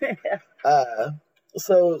great. Yeah.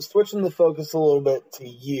 So, switching the focus a little bit to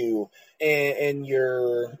you, in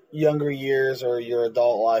your younger years or your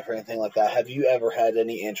adult life or anything like that, have you ever had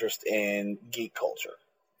any interest in geek culture?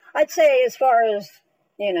 I'd say as far as,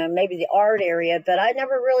 maybe the art area, but I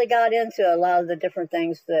never really got into a lot of the different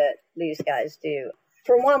things that these guys do.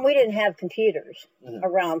 For one, we didn't have computers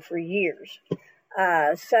around for years.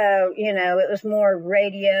 So, it was more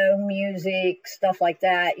radio, music, stuff like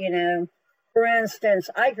that, For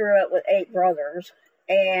instance, I grew up with 8 brothers,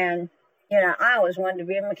 and, I always wanted to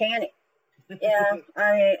be a mechanic.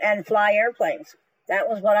 And fly airplanes. That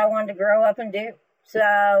was what I wanted to grow up and do.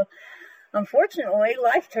 So, unfortunately,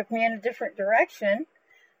 life took me in a different direction,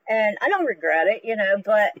 and I don't regret it,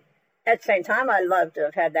 but at the same time, I'd love to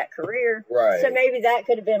have had that career. Right. So maybe that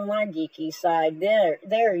could have been my geeky side there.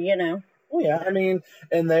 Well, yeah, I mean,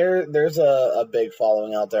 and there's a big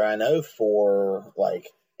following out there, I know, for, like,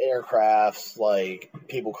 aircrafts, like,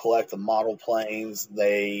 people collect the model planes.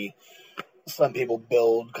 Some people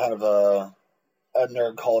build kind of a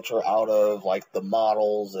nerd culture out of, like, the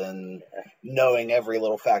models and knowing every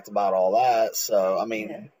little fact about all that. So, I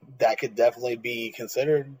mean, that could definitely be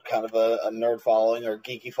considered kind of a nerd following or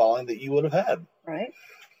geeky following that you would have had. Right.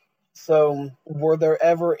 So, were there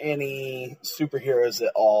ever any superheroes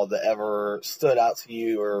at all that ever stood out to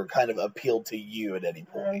you or kind of appealed to you at any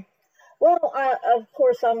point? Well, of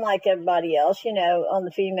course, I'm like everybody else, on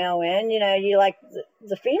the female end. You like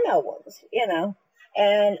the female ones,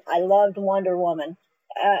 And I loved Wonder Woman.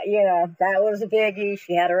 That was a biggie.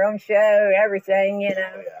 She had her own show, everything,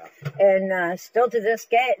 And still to this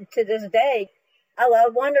day, I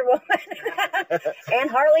love Wonder Woman and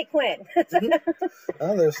Harley Quinn.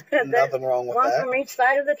 Oh, there's nothing wrong with one that. One from each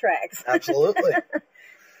side of the tracks. Absolutely.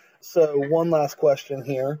 So, one last question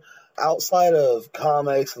here. Outside of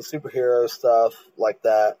comics and superhero stuff like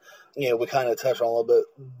that, we kind of touched on a little bit.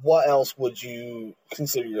 What else would you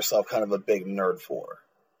consider yourself kind of a big nerd for?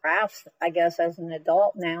 Crafts, I guess, as an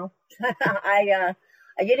adult now. I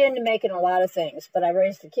get into making a lot of things, but I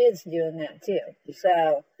raised the kids doing that too.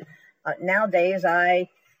 So nowadays,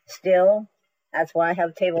 that's why I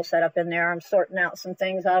have a table set up in there. I'm sorting out some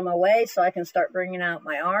things out of my way so I can start bringing out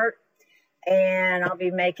my art. And I'll be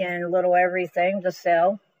making a little everything to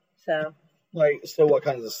sell. So what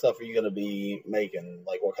kinds of stuff are you going to be making?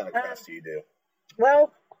 Like, what kind of crafts do you do?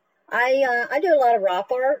 Well, I do a lot of rock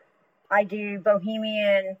art. I do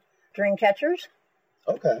bohemian dream catchers.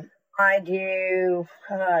 Okay. I do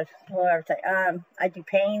I do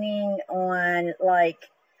painting on,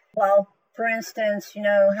 for instance,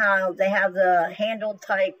 how they have the handled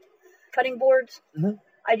type cutting boards. Mm-hmm.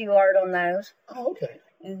 I do art on those. Oh, okay.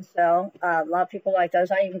 And so a lot of people like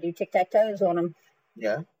those. I even do tic-tac-toes on them.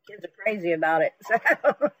 Yeah. Kids are crazy about it. So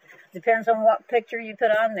depends on what picture you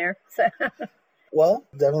put on there. So. Well,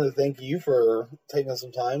 definitely thank you for taking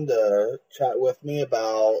some time to chat with me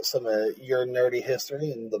about some of your nerdy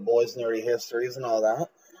history and the boys' nerdy histories and all that.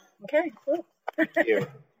 Okay, cool. Thank you.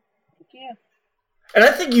 Thank you. And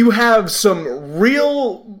I think you have some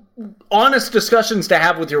real honest discussions to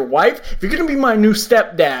have with your wife. If you're going to be my new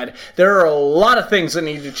stepdad, there are a lot of things that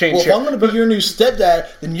need to change. Well, if I'm going to be your new stepdad,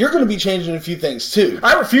 then you're going to be changing a few things too.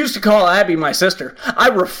 I refuse to call Abby my sister. I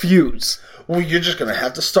refuse. Well, you're just going to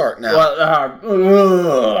have to start now.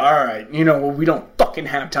 Well, all right. We don't fucking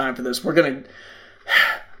have time for this. We're going to...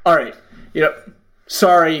 All right.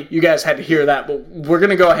 Sorry you guys had to hear that, but we're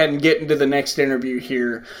going to go ahead and get into the next interview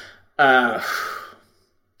here.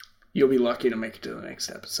 You'll be lucky to make it to the next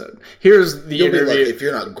episode. Here's the interview. Be lucky if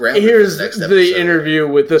you're not grounded. Here's for the next the episode. interview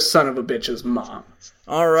with this son of a bitch's mom.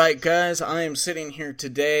 All right, guys. I am sitting here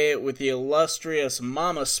today with the illustrious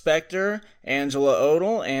Mama Spectre, Angela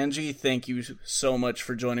Odell. Angie, thank you so much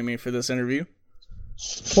for joining me for this interview.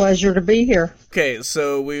 Pleasure to be here. Okay,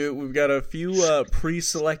 so we've got a few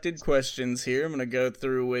pre-selected questions here I'm going to go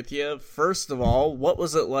through with you. First of all, what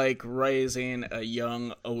was it like raising a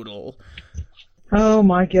young Odell? Oh,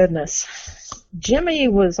 my goodness. Jimmy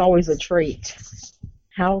was always a treat.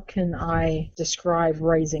 How can I describe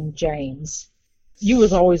raising James? You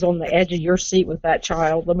was always on the edge of your seat with that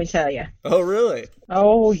child, let me tell you. Oh, really?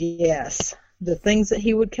 Oh, yes. The things that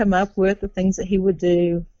he would come up with, the things that he would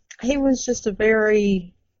do. He was just a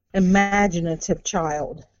very imaginative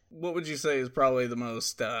child. What would you say is probably the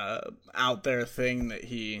most out there thing that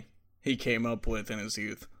he came up with in his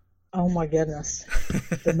youth? Oh, my goodness.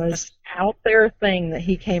 The most out there thing that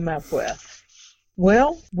he came up with.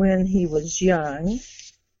 Well, when he was young,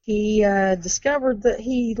 he discovered that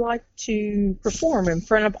he liked to perform in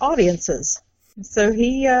front of audiences. So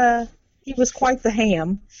he was quite the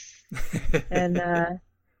ham, and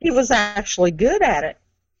he was actually good at it.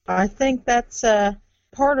 I think that's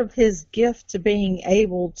part of his gift to being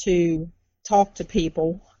able to talk to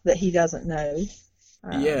people that he doesn't know.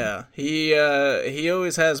 Yeah, he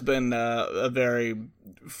always has been a very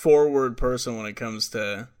forward person when it comes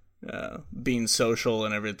to being social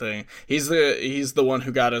and everything. He's the one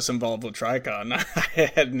who got us involved with Tricon.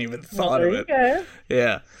 I hadn't even thought of it. Go.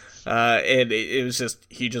 Yeah, and it was just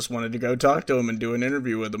he just wanted to go talk to him and do an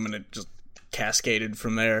interview with him, and it just cascaded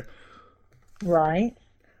from there. Right.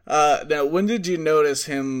 Now, when did you notice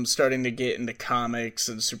him starting to get into comics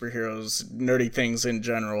and superheroes, nerdy things in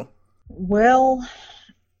general? Well,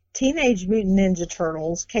 Teenage Mutant Ninja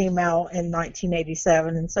Turtles came out in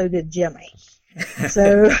 1987, and so did Jimmy.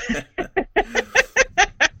 So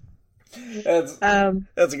that's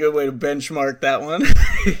a good way to benchmark that one.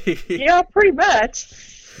 Yeah, pretty much.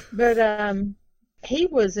 But he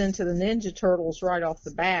was into the Ninja Turtles right off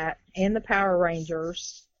the bat, and the Power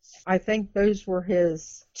Rangers. I think those were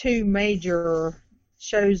his two major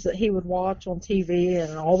shows that he would watch on TV,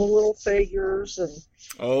 and all the little figures. And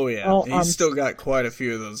oh yeah, he's still got quite a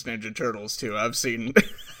few of those Ninja Turtles too. I've seen.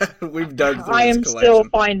 We've dug through I his am collection. still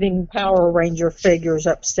finding Power Ranger figures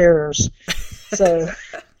upstairs. So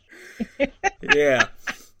yeah.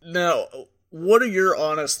 Now, what are your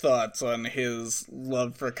honest thoughts on his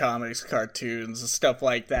love for comics, cartoons, and stuff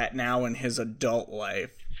like that now in his adult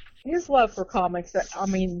life? His love for comics, I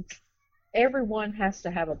mean, everyone has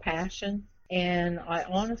to have a passion, and I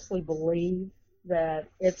honestly believe that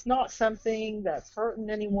it's not something that's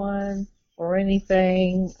hurting anyone or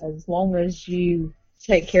anything as long as you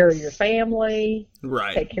take care of your family,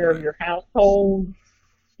 take care of your household,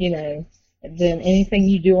 and then anything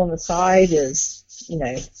you do on the side is,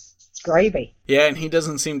 it's gravy. Yeah, and he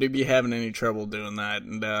doesn't seem to be having any trouble doing that,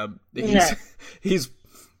 and he's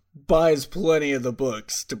buys plenty of the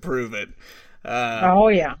books to prove it. Oh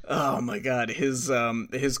yeah. Oh my God, his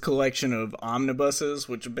collection of omnibuses,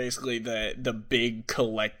 which are basically the big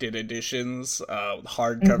collected editions,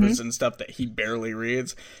 hardcovers and stuff that he barely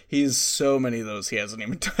reads. He's so many of those he hasn't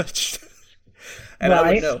even touched. And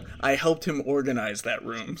I would know. I helped him organize that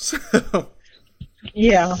room. So.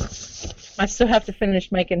 Yeah. I still have to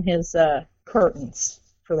finish making his curtains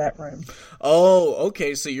for that room. Oh,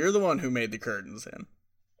 okay. So you're the one who made the curtains then.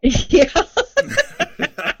 Yeah.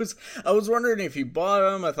 I was wondering if you bought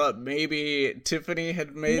them. I thought maybe Tiffany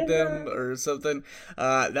had made them or something.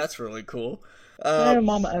 That's really cool.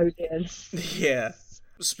 Mama O did. Yeah.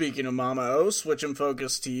 Speaking of Mama O, switching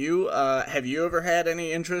focus to you, have you ever had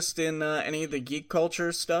any interest in any of the geek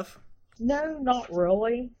culture stuff? No, not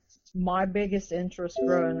really. My biggest interest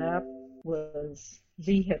growing up was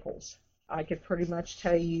vehicles. I could pretty much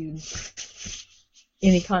tell you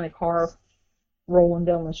any kind of car rolling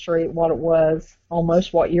down the street, what it was,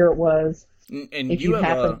 almost what year it was. And if you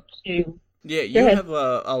have have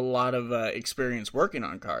a lot of experience working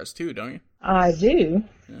on cars too, don't you? I do.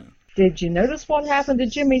 Yeah. Did you notice what happened to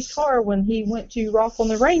Jimmy's car when he went to Rock on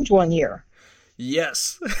the Range one year?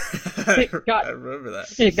 Yes. I remember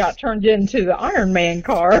that. It got turned into the Iron Man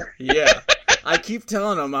car. Yeah. I keep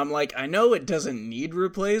telling him, I'm like, I know it doesn't need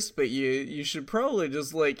replaced, but you should probably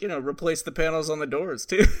just replace the panels on the doors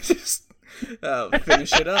too. Just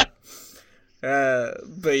finish it up.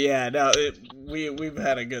 But yeah, no, we've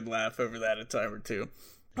had a good laugh over that a time or two.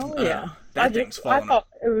 Oh yeah, thing's falling. I thought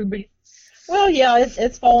it would be. Well, yeah,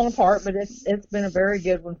 it's fallen apart, but it's been a very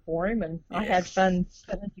good one for him, and I had fun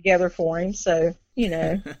putting it together for him. So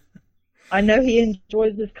I know he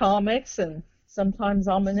enjoys his comics, and sometimes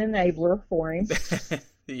I'm an enabler for him.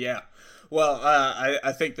 Yeah. Well,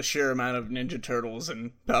 I think the sheer amount of Ninja Turtles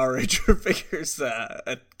and Power Ranger figures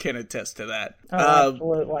can attest to that. Oh,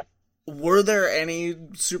 absolutely. Were there any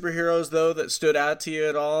superheroes, though, that stood out to you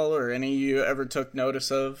at all, or any you ever took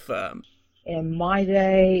notice of? In my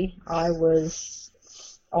day, I was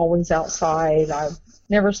always outside. I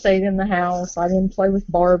never stayed in the house. I didn't play with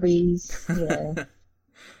Barbies.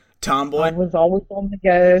 Tomboy? I was always on the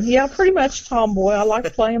go. Yeah, pretty much tomboy. I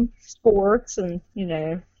liked playing sports and,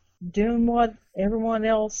 doing what everyone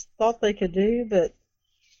else thought they could do, but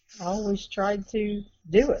I always tried to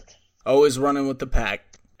do it. Always running with the pack.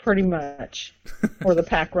 Pretty much. Or the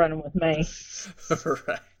pack running with me.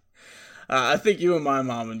 Right. I think you and my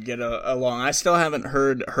mom would get along. I still haven't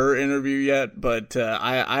heard her interview yet, but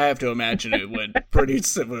I have to imagine it went pretty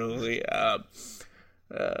similarly.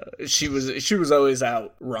 She was always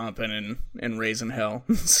out romping and raising hell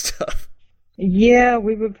and stuff. Yeah,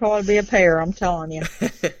 we would probably be a pair, I'm telling you.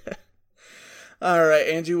 All right,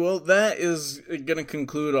 Angie. Well, that is going to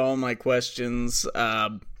conclude all my questions.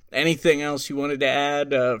 Anything else you wanted to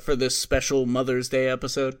add for this special Mother's Day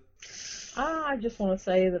episode? I just want to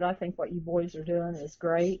say that I think what you boys are doing is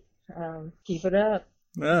great. Keep it up.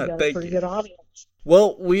 You got a pretty good audience.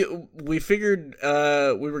 Well, we figured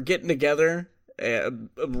we were getting together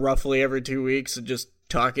roughly every 2 weeks and just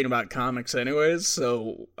talking about comics anyways,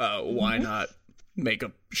 so why not make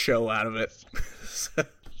a show out of it?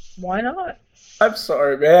 Why not? I'm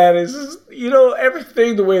sorry, man. It's just,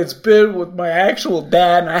 everything the way it's been with my actual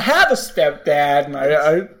dad, and I have a stepdad,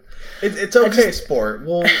 and It's okay, Sport.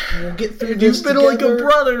 We'll get through this You've been together. like a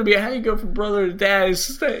brother to me. How you go from brother to dad? It's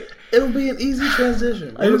just it'll be an easy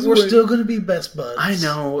transition. We're still going to be best buds. I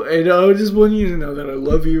know. And I just want you to know that I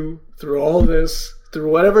love you through all this, through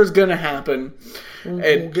whatever's going to happen.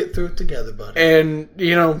 We'll get through it together, buddy. And,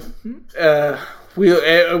 we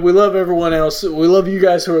love everyone else. We love you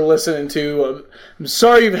guys who are listening too. I'm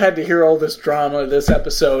sorry you've had to hear all this drama this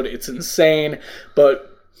episode. It's insane. But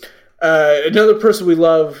another person we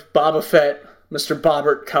love, Boba Fett, Mr.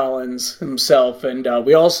 Bobbert Collins himself. And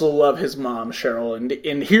we also love his mom, Cheryl.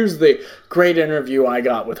 And here's the great interview I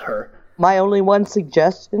got with her. My only one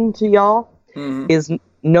suggestion to y'all is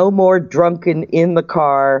no more drunken in the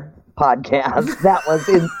car podcast. That was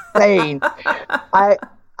insane.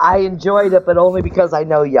 I enjoyed it, but only because I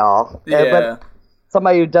know y'all. Yeah. But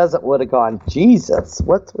somebody who doesn't would have gone, Jesus,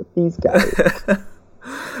 what's with these guys?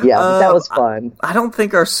 Yeah, but that was fun. I don't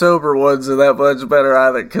think our sober ones are that much better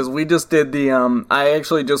either, because we just did the, I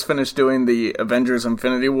actually just finished doing the Avengers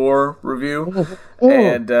Infinity War review,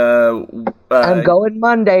 and, I'm going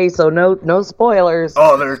Monday, so no spoilers.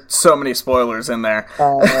 Oh, there's so many spoilers in there.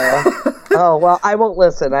 Oh, well, I won't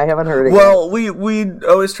listen. I haven't heard it Well, we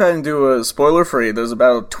always try and do a spoiler-free. There's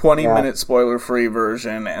about a 20-minute spoiler-free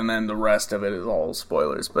version, and then the rest of it is all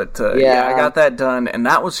spoilers. But, yeah, I got that done, and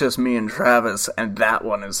that was just me and Travis, and that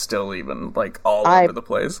one is still even, all over the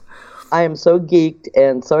place. I am so geeked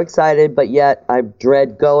and so excited, but yet I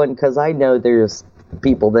dread going, because I know there's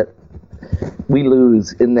people that we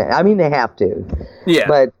lose in that. I mean, they have to. Yeah.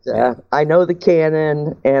 But I know the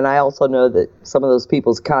canon, and I also know that some of those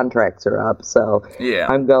people's contracts are up. So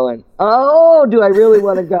I'm going, oh, do I really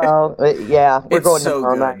want to go? Yeah, we're going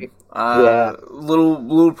tomorrow night.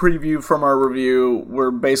 Little preview from our review.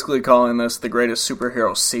 We're basically calling this the greatest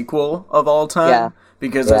superhero sequel of all time. Yeah.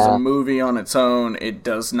 Because as a movie on its own, it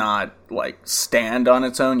does not, stand on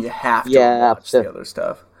its own. You have to watch the other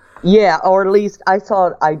stuff. Yeah, or at least I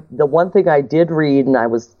saw the one thing I did read, and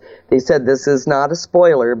they said this is not a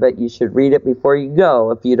spoiler, but you should read it before you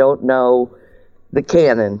go if you don't know the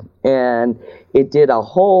canon. And it did a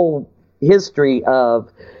whole history of,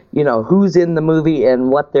 who's in the movie and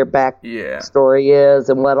what their backstory is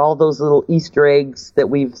and what all those little Easter eggs that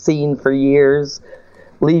we've seen for years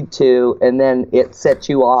lead to, and then it sets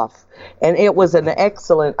you off. And it was an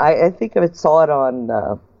excellent, I think I saw it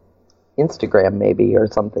on Instagram maybe or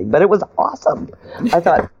something, but it was awesome. I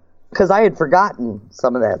thought, because I had forgotten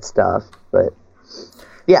some of that stuff, but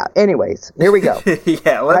yeah, anyways, here we go.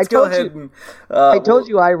 Let's go ahead. I told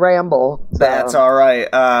you I ramble. So. That's all right.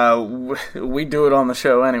 We do it on the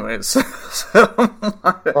show anyways.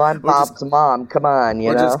 Well, I'm Bob's mom. Come on,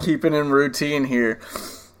 we're just keeping in routine here.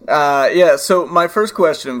 So my first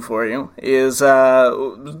question for you is,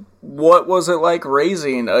 what was it like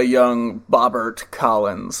raising a young Bobbert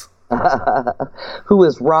Collins? Who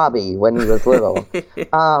was Robbie when he was little.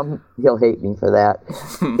 He'll hate me for that.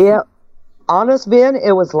 Yeah, honest, Vin,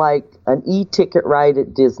 it was like an e-ticket ride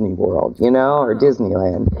at Disney World, or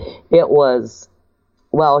Disneyland. It was,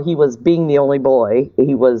 he was being the only boy.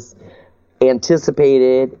 He was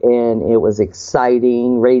anticipated, and it was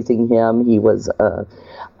exciting raising him. He was a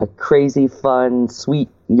crazy, fun, sweet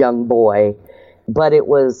young boy, but it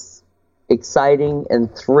was exciting and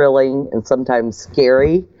thrilling and sometimes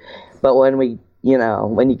scary. But when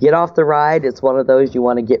you get off the ride, it's one of those you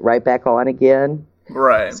want to get right back on again.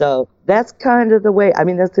 Right. So that's kind of the way,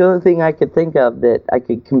 that's the only thing I could think of that I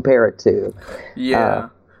could compare it to. Yeah.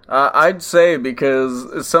 I'd say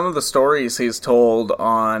because some of the stories he's told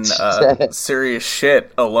on Serious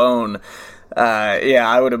Shit alone,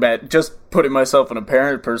 I would have bet, just putting myself in a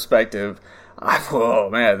parent perspective, oh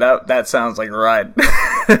man, that sounds like a ride.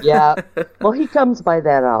 Yeah. Well, he comes by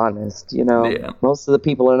that honest, Yeah. Most of the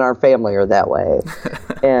people in our family are that way.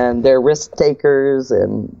 And they're risk takers,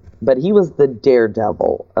 but he was the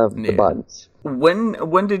daredevil of the bunch.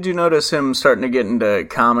 When did you notice him starting to get into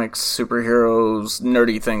comics, superheroes,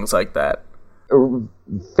 nerdy things like that?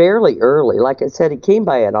 Fairly early. Like I said, he came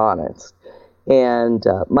by it honest. And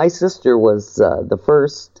my sister was the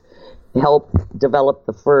first, helped develop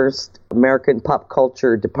the first American pop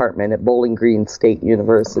culture department at Bowling Green State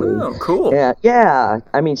University. Oh, cool. Yeah.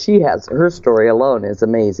 She has, her story alone is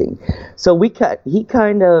amazing. So he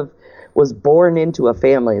kind of was born into a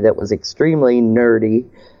family that was extremely nerdy,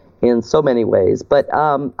 in so many ways. But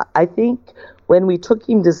I think when we took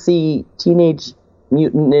him to see Teenage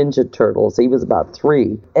Mutant Ninja Turtles, he was about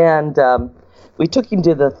 3, and we took him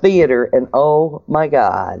to the theater, and oh my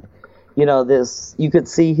God, you know, you could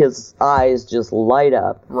see his eyes just light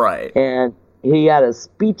up. Right. And he had a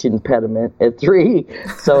speech impediment at 3,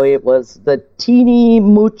 so it was the Teeny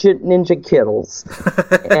Mutant Ninja Kittles.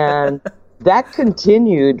 And that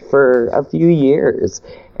continued for a few years.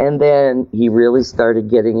 And then he really started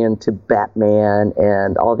getting into Batman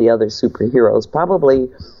and all the other superheroes, probably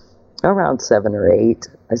around 7 or 8,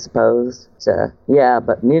 I suppose. Yeah,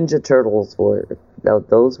 but Ninja Turtles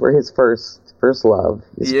those were his first love,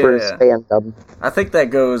 his first fandom. I think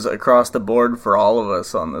that goes across the board for all of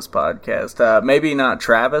us on this podcast. Maybe not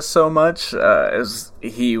Travis so much, as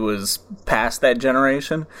he was past that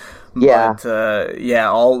generation. Yeah.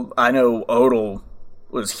 But, I know Odell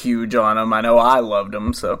was huge on him. I know I loved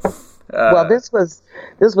him, so... well, this was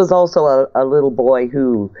also a little boy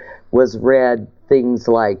who was read things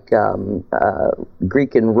like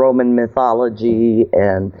Greek and Roman mythology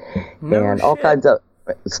and all kinds of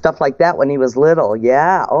stuff like that when he was little.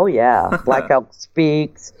 Yeah, oh yeah. Black Elk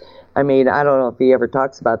Speaks. I mean, I don't know if he ever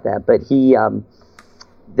talks about that, but he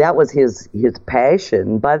that was his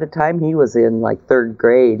passion. By the time he was in like 3rd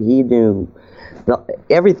grade, he knew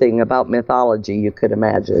everything about mythology you could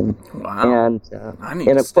imagine. Wow. And I need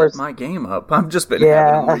to step my game up. I've just been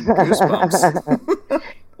having goosebumps.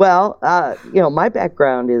 Well, my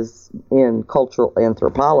background is in cultural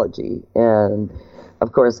anthropology, and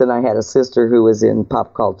of course, then I had a sister who was in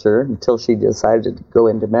pop culture until she decided to go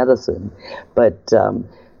into medicine. But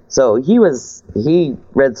so he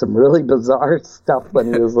read some really bizarre stuff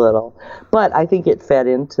when he was little. But I think it fed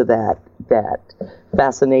into that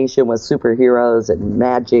fascination with superheroes and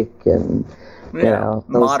magic and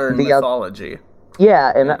modern mythology.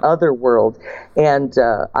 And otherworld. And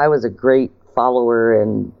I was a great follower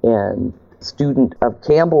and student of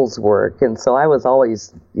Campbell's work, and so I was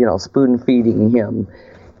always, spoon feeding him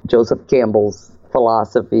Joseph Campbell's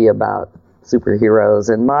philosophy about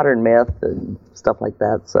superheroes and modern myth and stuff like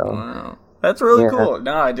that. So wow, that's really cool.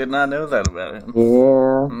 No, I did not know that about him.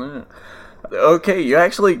 Yeah. Okay, you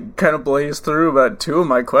actually kind of blazed through about 2 of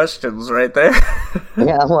my questions right there.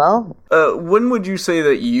 Yeah, well. When would you say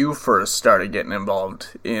that you first started getting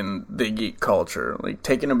involved in the geek culture? Like,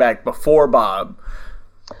 taking it back before Bob?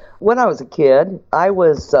 When I was a kid,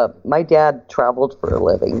 my dad traveled for a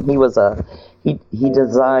living. He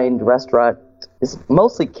designed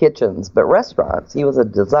mostly kitchens, but restaurants. He was a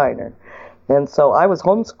designer. And so I was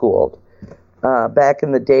homeschooled back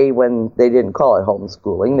in the day when they didn't call it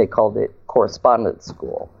homeschooling. They called it correspondence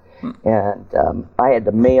school. And I had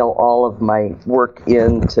to mail all of my work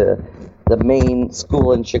into the main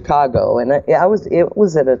school in Chicago. And it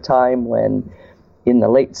was at a time when, in the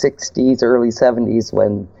late 60s, early 70s,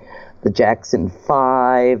 when the Jackson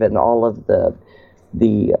 5 and all of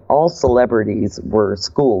all celebrities were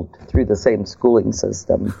schooled through the same schooling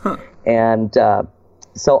system. And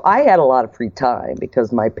so I had a lot of free time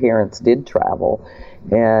because my parents did travel.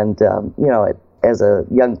 And, as a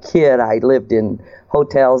young kid, I lived in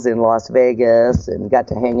hotels in Las Vegas and got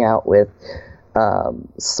to hang out with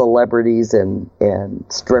celebrities and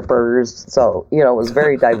strippers. So, it was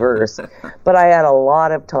very diverse. But I had a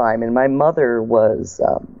lot of time, and my mother was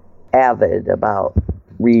avid about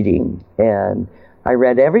reading, and I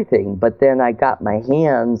read everything. But then I got my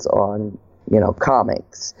hands on,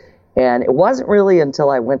 comics. And it wasn't really until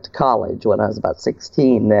I went to college when I was about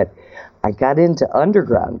 16 that I got into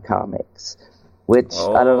underground comics, which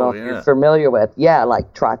I don't know if you're familiar with. Yeah,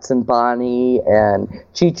 like Trots and Bonnie and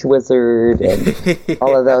Cheech Wizard and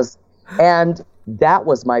all of those. And that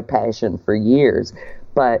was my passion for years.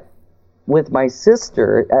 But with my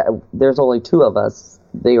sister, there's only 2 of us.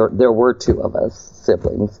 There were 2 of us,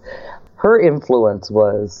 siblings. Her influence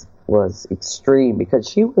was extreme because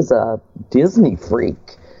she was a Disney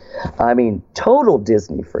freak. I mean, total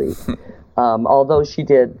Disney freak. Although she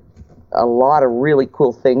did a lot of really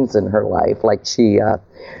cool things in her life. Like she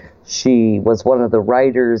was one of the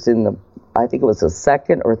writers in I think it was the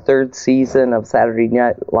 2nd or 3rd season of Saturday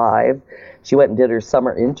Night Live. She went and did her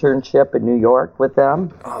summer internship in New York with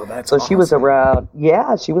them. Oh, that's so awesome. She was around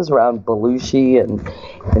Belushi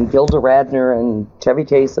and Gilda Radner and Chevy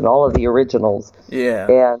Chase and all of the originals. Yeah.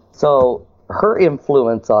 And so her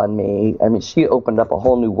influence on me, I mean, she opened up a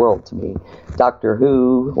whole new world to me. Doctor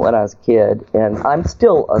Who when I was a kid, and I'm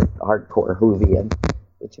still a hardcore Whovian,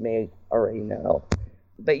 which you may already know.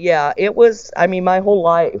 But yeah, it was, I mean, my whole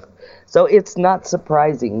life. So it's not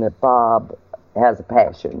surprising that Bob has a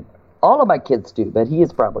passion. All of my kids do, but he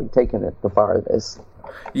has probably taken it the farthest.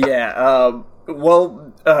 Yeah,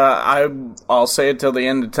 Well, I'll say it till the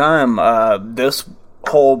end of time. This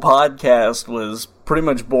whole podcast was pretty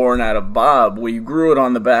much born out of Bob. We grew it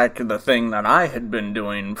on the back of the thing that I had been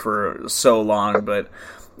doing for so long, but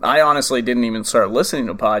I honestly didn't even start listening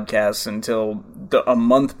to podcasts until a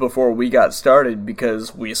month before we got started,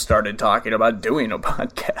 because we started talking about doing a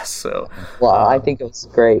podcast. So, well, I think it was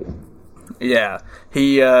great. Yeah,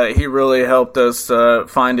 he really helped us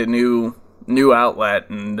find a new outlet,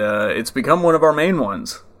 and it's become one of our main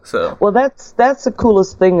ones. So, well, that's the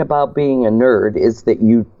coolest thing about being a nerd, is that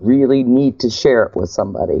you really need to share it with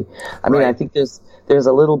somebody. I mean, I think there's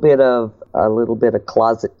a little bit of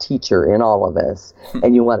closet teacher in all of us,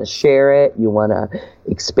 and you want to share it. You want to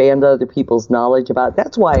expand other people's knowledge about it.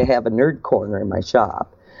 That's why I have a nerd corner in my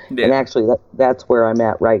shop, and actually that's where I'm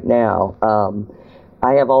at right now.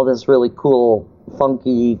 I have all this really cool,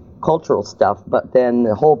 funky cultural stuff, but then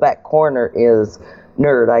the whole back corner is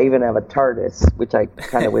nerd. I even have a TARDIS, which I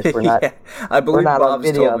kind of wish we're not. I believe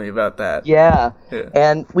Bob's told me about that. Yeah,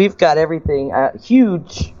 and we've got everything.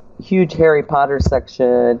 Huge Harry Potter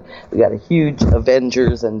section. We got a huge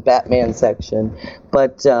Avengers and Batman section.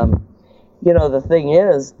 But the thing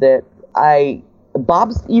is that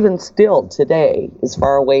Bob's even still today, as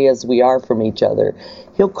far away as we are from each other,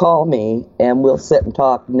 he'll call me and we'll sit and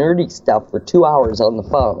talk nerdy stuff for 2 hours on the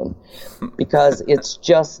phone, because it's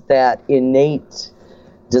just that innate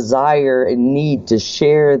desire and need to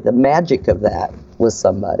share the magic of that with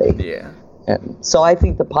somebody. Yeah. And so I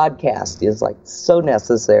think the podcast is like so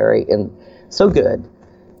necessary and so good.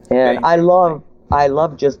 And I love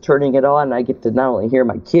just turning it on. I get to not only hear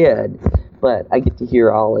my kid, but I get to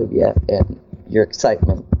hear all of you and your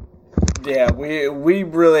excitement. Yeah, we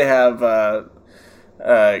really have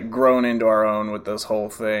grown into our own with this whole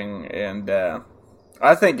thing, and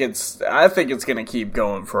I think it's going to keep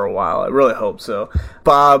going for a while. I really hope so.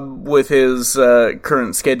 Bob, with his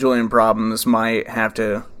current scheduling problems, might have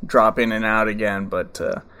to drop in and out again, but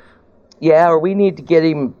yeah, or we need to get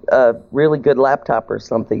him a really good laptop or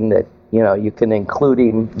something that you can include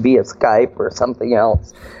him via Skype or something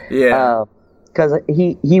else. Yeah. Because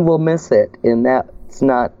he will miss it, and that's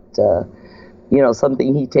not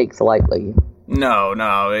something he takes lightly. No,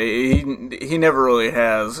 he never really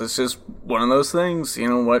has. It's just one of those things.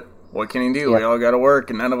 What can he do? Yep. We all got to work,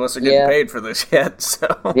 and none of us are getting paid for this yet. So.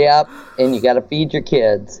 Yep, and you got to feed your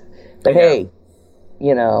kids. But hey,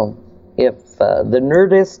 if the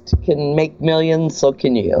Nerdist can make millions, so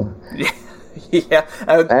can you. Yeah,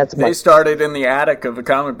 they started in the attic of a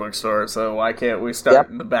comic book store, so why can't we start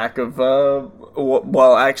in the back of,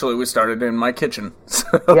 well, actually, we started in my kitchen.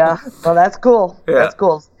 So. Yeah, well, that's cool. Yeah. That's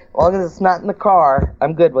cool. As long as it's not in the car,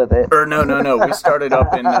 I'm good with it. Or no, we started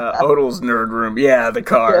up in Odell's nerd room. Yeah, the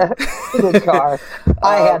car. Yeah, the car.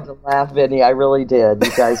 I had to laugh, Vinny. I really did.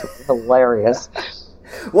 You guys were hilarious.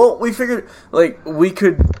 Well, we figured, we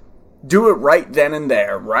could do it right then and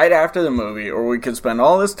there, right after the movie, or we could spend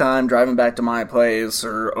all this time driving back to my place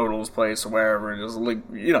or Odell's place or wherever. Just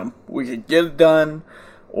we could get it done,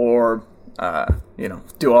 or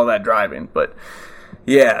do all that driving. But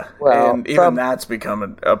yeah, and even that's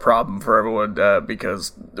become a problem for everyone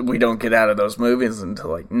because we don't get out of those movies until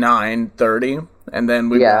 9:30, and then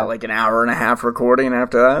we've got an hour and a half recording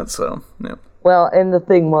after that. So yeah. Well, and the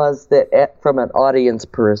thing was that from an audience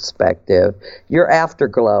perspective, your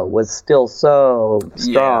afterglow was still so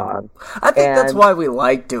strong. Yeah. I think that's why we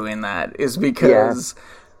like doing that, is because,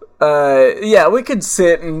 we could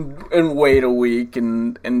sit and wait a week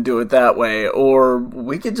and do it that way, or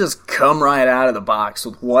we could just come right out of the box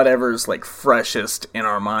with whatever's freshest in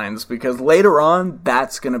our minds, because later on,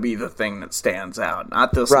 that's going to be the thing that stands out,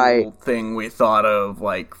 not this little thing we thought of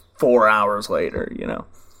 4 hours later,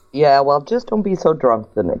 Yeah, well, just don't be so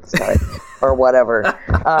drunk the next time, or whatever.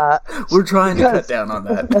 We're trying to cut down on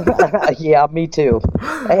that. Yeah, me too.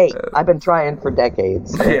 Hey, I've been trying for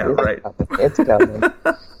decades. So yeah, right. It's coming.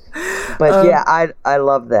 But I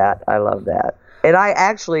love that. I love that. And I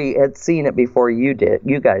actually had seen it before you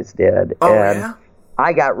guys did. Oh, and yeah?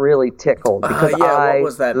 I got really tickled because what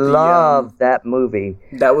was that? Loved that movie.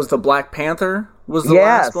 That was the Black Panther? Was the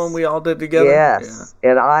last one we all did together? Yes,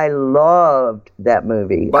 and I loved that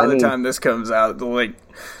movie. By the time this comes out,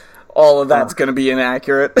 all of that's going to be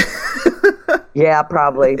inaccurate. Yeah,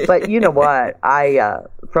 probably. But you know what?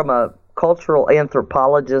 From a cultural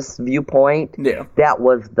anthropologist's viewpoint, that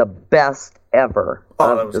was the best ever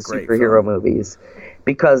of the superhero movies,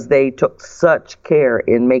 because they took such care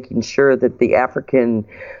in making sure that the African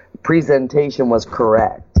presentation was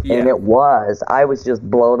correct. Yeah. And it was. I was just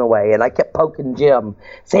blown away. And I kept poking Jim,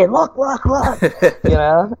 saying, look.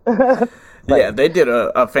 Yeah, they did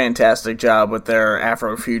a fantastic job with their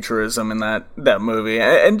Afrofuturism in that movie,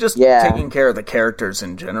 and just taking care of the characters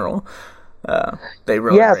in general. They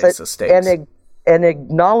really raised the stakes. And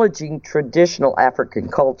acknowledging traditional African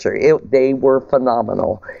culture. They were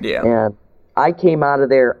phenomenal. Yeah. And I came out of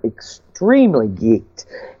there extremely geeked.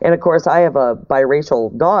 And, of course, I have a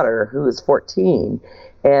biracial daughter who is 14,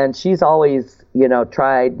 and she's always,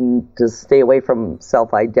 tried to stay away from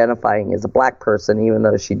self-identifying as a black person, even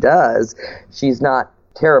though she does. She's not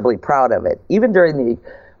terribly proud of it. Even during the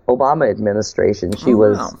Obama administration, she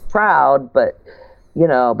was proud, but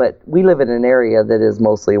we live in an area that is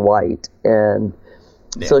mostly white, and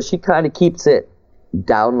so she kind of keeps it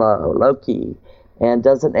down low-key, and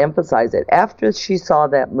doesn't emphasize it. After she saw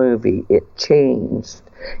that movie, it changed.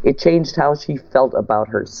 It changed how she felt about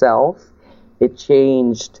herself. It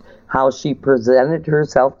changed how she presented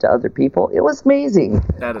herself to other people. It was amazing.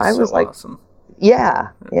 That is awesome.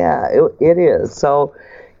 Yeah, it is. So,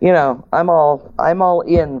 I'm all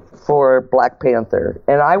in for Black Panther,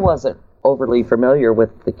 and I wasn't overly familiar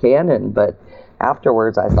with the canon, but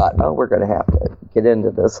afterwards I thought, we're going to have to get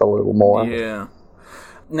into this a little more. Yeah.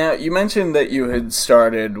 Now, you mentioned that you had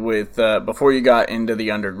started with, before you got into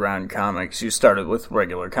the underground comics, you started with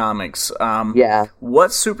regular comics. Yeah.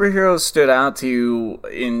 What superheroes stood out to you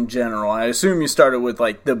in general? I assume you started with,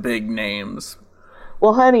 the big names.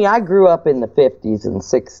 Well, honey, I grew up in the 50s and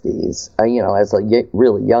 60s, as a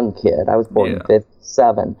really young kid. I was born in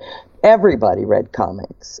 57. Everybody read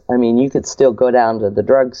comics. I mean, you could still go down to the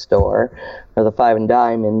drugstore or the Five and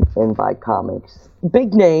Dime and buy comics.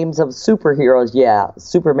 Big names of superheroes,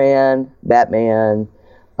 Superman, Batman,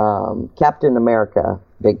 Captain America,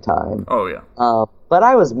 big time. Oh, yeah. But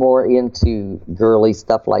I was more into girly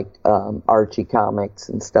stuff like Archie comics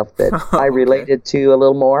and stuff that I related to a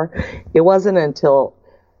little more. It wasn't until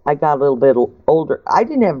I got a little bit older. I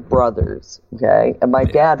didn't have brothers, okay? And my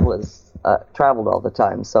dad was traveled all the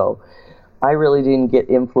time, so I really didn't get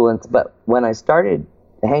influenced. But when I started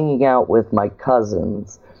hanging out with my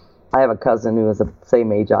cousins, I have a cousin who is the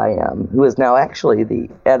same age I am, who is now actually the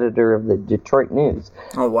editor of the Detroit News.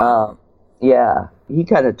 Oh, wow. Yeah, he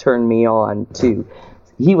kind of turned me on to,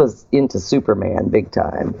 he was into Superman big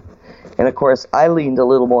time. And of course, I leaned a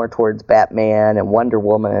little more towards Batman and Wonder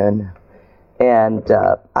Woman. And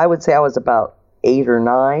I would say I was about 8 or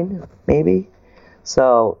 9, maybe.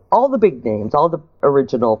 So all the big names, all the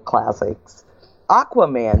original classics.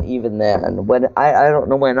 Aquaman, even then, when I don't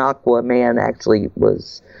know when Aquaman actually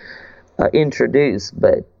was introduced,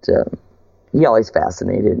 but he always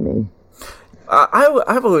fascinated me.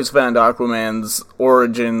 I've always found Aquaman's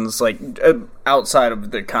origins, outside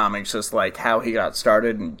of the comics, just how he got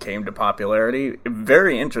started and came to popularity,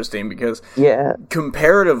 very interesting because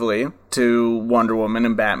comparatively to Wonder Woman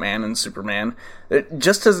and Batman and Superman, it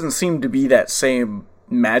just doesn't seem to be that same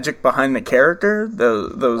magic behind the character,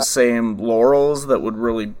 those same laurels that would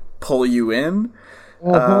really pull you in.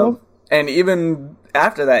 And even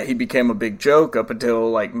after that, he became a big joke up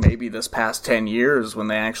until maybe this past 10 years when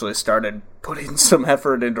they actually started putting some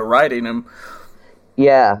effort into writing him.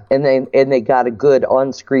 Yeah, and they got a good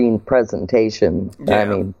on-screen presentation. Yeah. I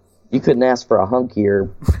mean, you couldn't ask for a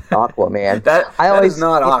hunkier Aquaman. that is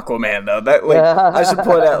not Aquaman, though. I should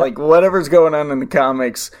point out, whatever's going on in the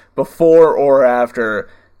comics before or after,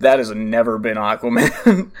 that has never been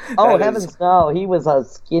Aquaman. Heavens no. He was a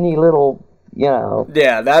skinny little,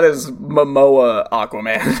 Yeah, that is Momoa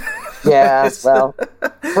Aquaman. Yeah, well,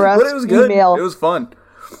 for us, but it was good. It was fun.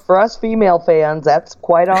 For us female fans, that's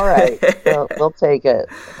quite all right. We'll take it.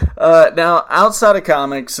 Now, outside of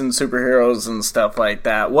comics and superheroes and stuff like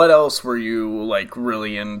that, what else were you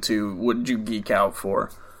really into? What did you geek out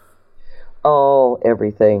for? Oh,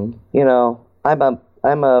 everything. I'm a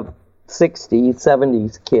 60s,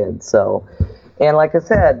 70s kid, so, and like I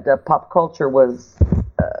said, pop culture was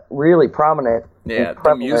really prominent. Yeah,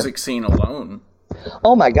 the music scene alone.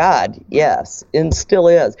 Oh my God, yes, and still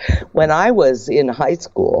is. When I was in high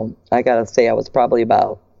school, I gotta say I was probably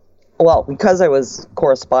because I was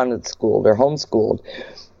correspondence schooled or homeschooled,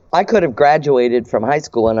 I could have graduated from high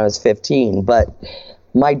school when I was 15, but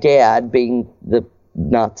my dad, being the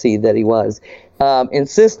Nazi that he was,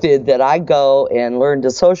 insisted that I go and learn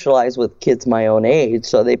to socialize with kids my own age,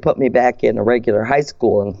 so they put me back in a regular high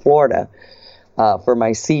school in Florida for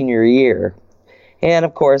my senior year. And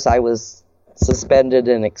of course, I was suspended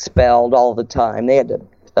and expelled all the time. They had to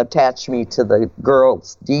attach me to the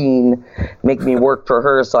girls' dean, make me work for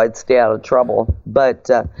her so I'd stay out of trouble. But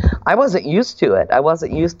I wasn't used to it. I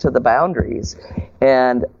wasn't used to the boundaries.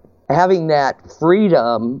 And having that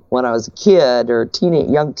freedom when I was a kid or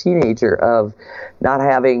young teenager of not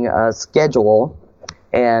having a schedule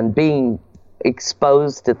and being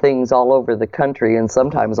exposed to things all over the country and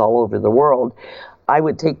sometimes all over the world, I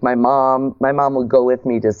would take my mom. My mom would go with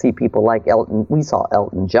me to see people like Elton. We saw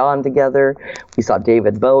Elton John together. We saw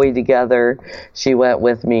David Bowie together. She went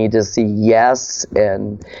with me to see Yes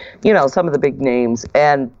and, some of the big names.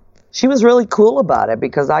 And she was really cool about it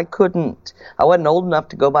because I wasn't old enough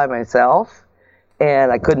to go by myself,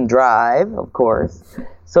 and I couldn't drive, of course.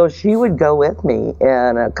 So she would go with me,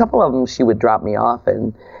 and a couple of them she would drop me off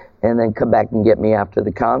and then come back and get me after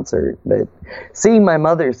the concert. But seeing my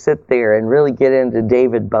mother sit there and really get into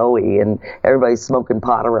David Bowie and everybody's smoking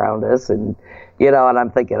pot around us and, and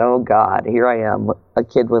I'm thinking, oh God, here I am, a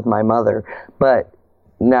kid with my mother. But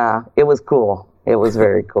nah, it was cool. It was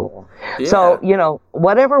very cool. Yeah. So,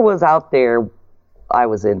 whatever was out there, I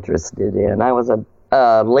was interested in. I was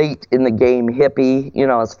a late in the game hippie,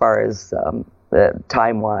 as far as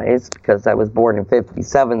time-wise, because I was born in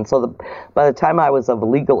 57. So by the time I was of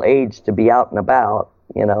legal age to be out and about,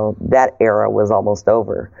 that era was almost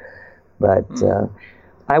over. But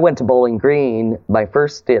I went to Bowling Green, my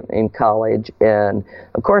first stint in college, and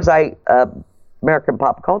of course American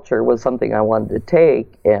pop culture was something I wanted to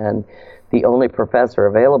take, and the only professor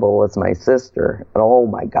available was my sister. And oh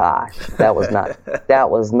my gosh, that was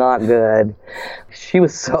not good. She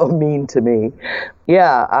was so mean to me.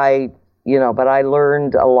 Yeah, but I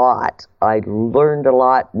learned a lot. I learned a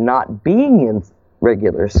lot not being in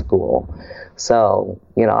regular school. So,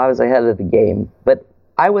 I was ahead of the game. But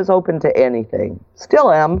I was open to anything. Still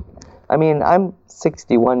am. I mean, I'm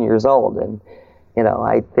 61 years old, and,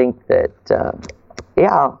 I think that,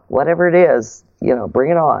 whatever it is,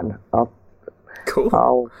 bring it on.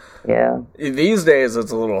 Cool. Yeah. These days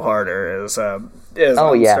it's a little harder as I'm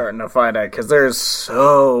starting to find out, because there's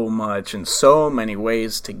so much and so many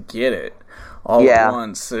ways to get it all at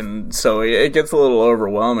once, and so it gets a little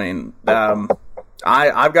overwhelming.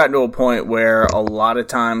 I've gotten to a point where a lot of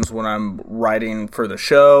times when I'm writing for the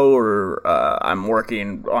show or I'm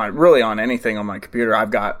working on anything on my computer,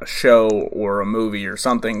 I've got a show or a movie or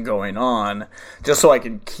something going on just so I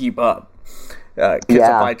can keep up. Because if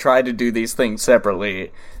I tried to do these things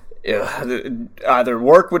separately, either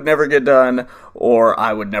work would never get done or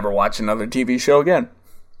I would never watch another TV show again.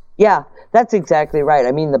 Yeah, that's exactly right.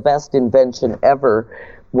 I mean, the best invention ever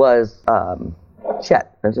was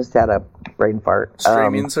Chet. I just had a brain fart.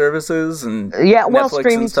 Streaming services and Netflix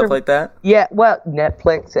streaming and stuff like that? Yeah,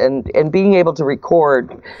 Netflix and being able to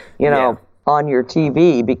record, on your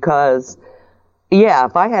TV, because... Yeah,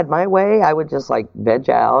 if I had my way, I would just veg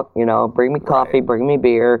out, bring me coffee, bring me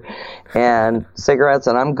beer and cigarettes,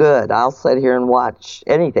 and I'm good. I'll sit here and watch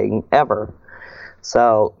anything ever.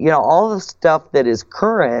 So, all the stuff that is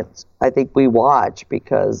current, I think we watch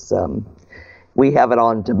because we have it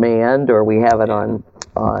on demand or we have it on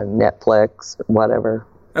Netflix, whatever.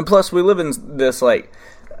 And plus, we live in this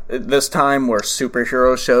time where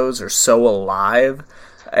superhero shows are so alive.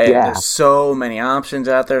 And there's so many options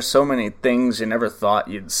out there, so many things you never thought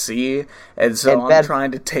you'd see. And so I'm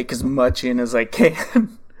trying to take as much in as I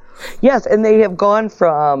can. Yes, and they have gone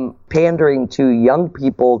from pandering to young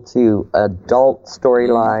people to adult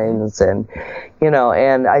storylines. And,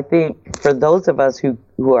 and I think for those of us who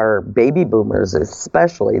are baby boomers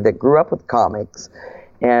especially, that grew up with comics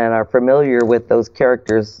and are familiar with those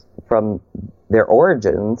characters from their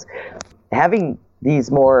origins, having these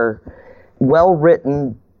more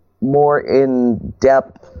well-written, more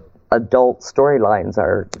in-depth adult storylines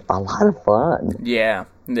are a lot of fun. Yeah.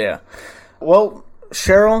 Well,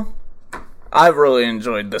 Cheryl, I've really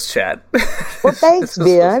enjoyed this chat. Well, thanks,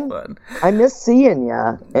 Ben. I miss seeing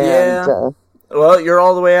you. Well, you're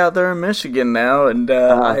all the way out there in Michigan now, and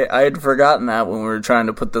I had forgotten that when we were trying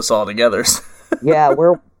to put this all together. Yeah,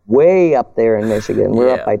 we're way up there in Michigan.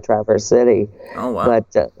 We're up by Traverse City. Oh, wow.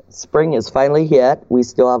 But spring is finally hit. We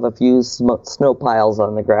still have a few snow piles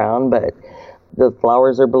on the ground, but the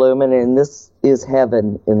flowers are blooming, and this is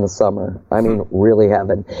heaven in the summer. I mean, really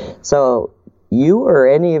heaven. So you or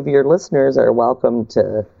any of your listeners are welcome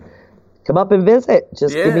to come up and visit.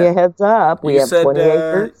 Just give me a heads up. We have 20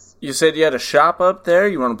 acres. You said you had a shop up there.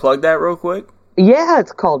 You want to plug that real quick? Yeah,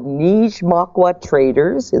 it's called Nijmakwa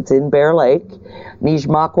Traders. It's in Bear Lake.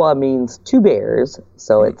 Nijmakwa means two bears,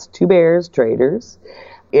 so it's Two Bears Traders.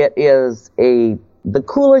 It is the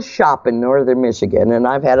coolest shop in northern Michigan, and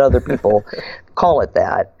I've had other people call it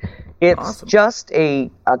that. It's just a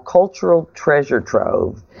cultural treasure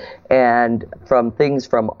trove, and from things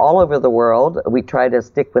from all over the world. We try to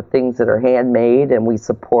stick with things that are handmade, and we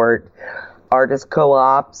support artist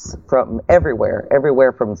co-ops from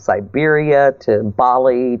everywhere from Siberia to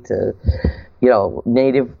Bali to,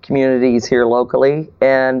 native communities here locally.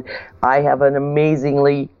 And I have an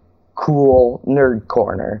amazingly cool nerd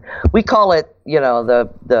corner. We call it,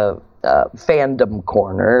 the fandom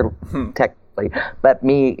corner, technically. But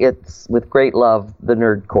me, it's with great love, the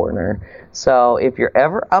nerd corner. So if you're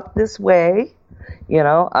ever up this way,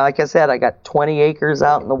 like I said, I got 20 acres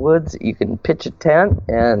out in the woods. You can pitch a tent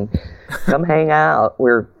and come hang out.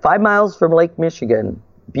 We're 5 miles from Lake Michigan.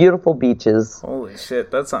 Beautiful beaches. Holy shit,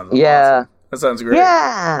 that sounds awesome. That sounds great.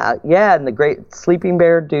 Yeah, and the great Sleeping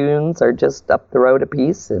Bear Dunes are just up the road a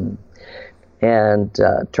piece, and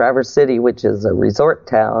Traverse City, which is a resort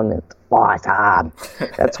town. It's awesome.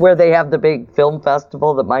 That's where they have the big film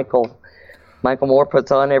festival that Michael Moore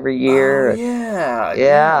puts on every year. Oh,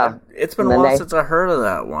 yeah. It's been a while since I heard of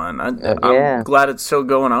that one. I'm glad it's still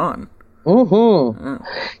going on. Mm-hmm.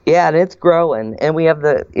 Yeah, and it's growing. And we have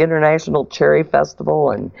the International Cherry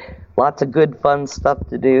Festival and lots of good, fun stuff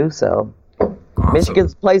to do. So awesome.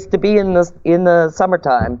 Michigan's a place to be in the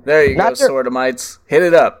summertime. There you go, Sortamites. Hit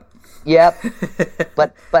it up. Yep,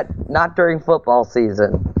 but not during football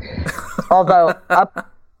season. Although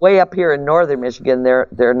way up here in northern Michigan,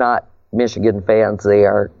 they're not Michigan fans; they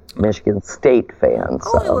are Michigan State fans.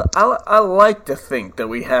 So. I like to think that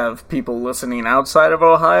we have people listening outside of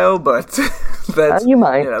Ohio, but that's you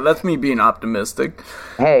might. That's me being optimistic.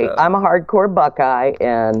 Hey, I'm a hardcore Buckeye,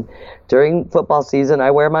 and during football season, I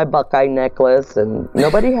wear my Buckeye necklace, and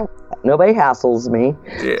nobody hassles me.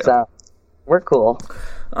 Yeah. So we're cool.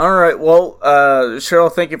 All right, well, Cheryl,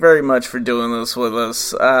 thank you very much for doing this with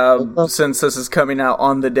us. Since this is coming out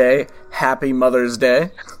on the day, happy Mother's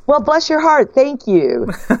Day. Well, bless your heart, thank you.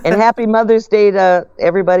 And happy Mother's Day to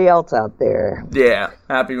everybody else out there. Yeah,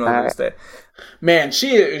 happy Mother's Day. Man,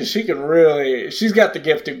 she's got the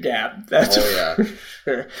gift of gab. That's for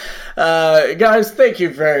sure. Guys, thank you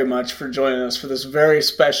very much for joining us for this very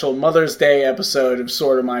special Mother's Day episode of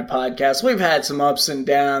Sorta My Podcast. We've had some ups and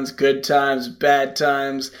downs, good times, bad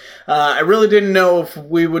times. I really didn't know if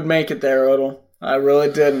we would make it there, Odell. I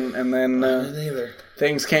really didn't. And then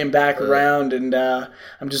things came back around, and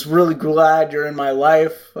I'm just really glad you're in my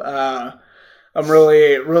life. I'm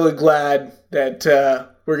really, really glad that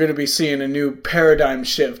we're going to be seeing a new paradigm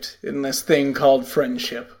shift in this thing called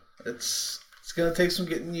friendship. It's going to take some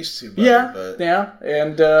getting used to, buddy,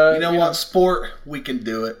 and you know what? Sport, we can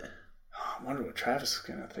do it. I wonder what Travis is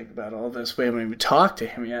going to think about all this. We haven't even talked to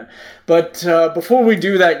him yet. But before we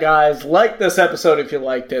do that, guys, like this episode if you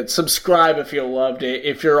liked it. Subscribe if you loved it.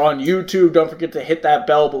 If you're on YouTube, don't forget to hit that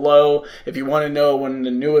bell below. If you want to know when the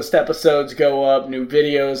newest episodes go up, new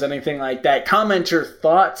videos, anything like that. Comment your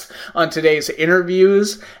thoughts on today's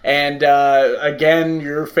interviews. And again,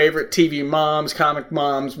 your favorite TV moms, comic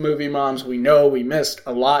moms, movie moms. We know we missed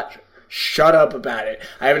a lot. Shut up about it.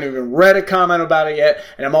 I haven't even read a comment about it yet,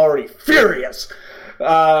 and I'm already furious.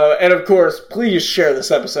 And of course, please share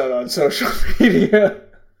this episode on social media.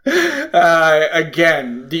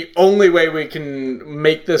 Again, the only way we can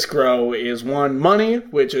make this grow is 1, money,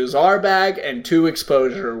 which is our bag, and 2,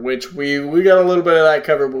 exposure, which we got a little bit of that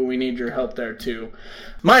covered, but we need your help there too.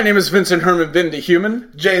 My name is Vincent Herman, Vin the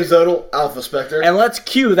Human. James Odell, Alpha Spectre. And let's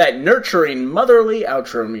cue that nurturing, motherly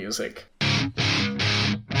outro music.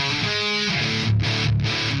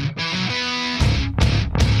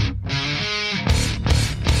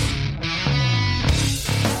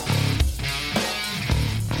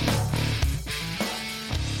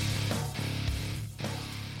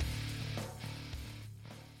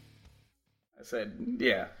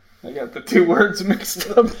 I got the 2 words mixed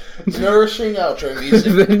up. Nourishing outro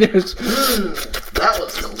music. That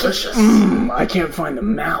was delicious. I can't find the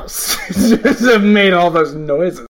mouse. It made all those noises.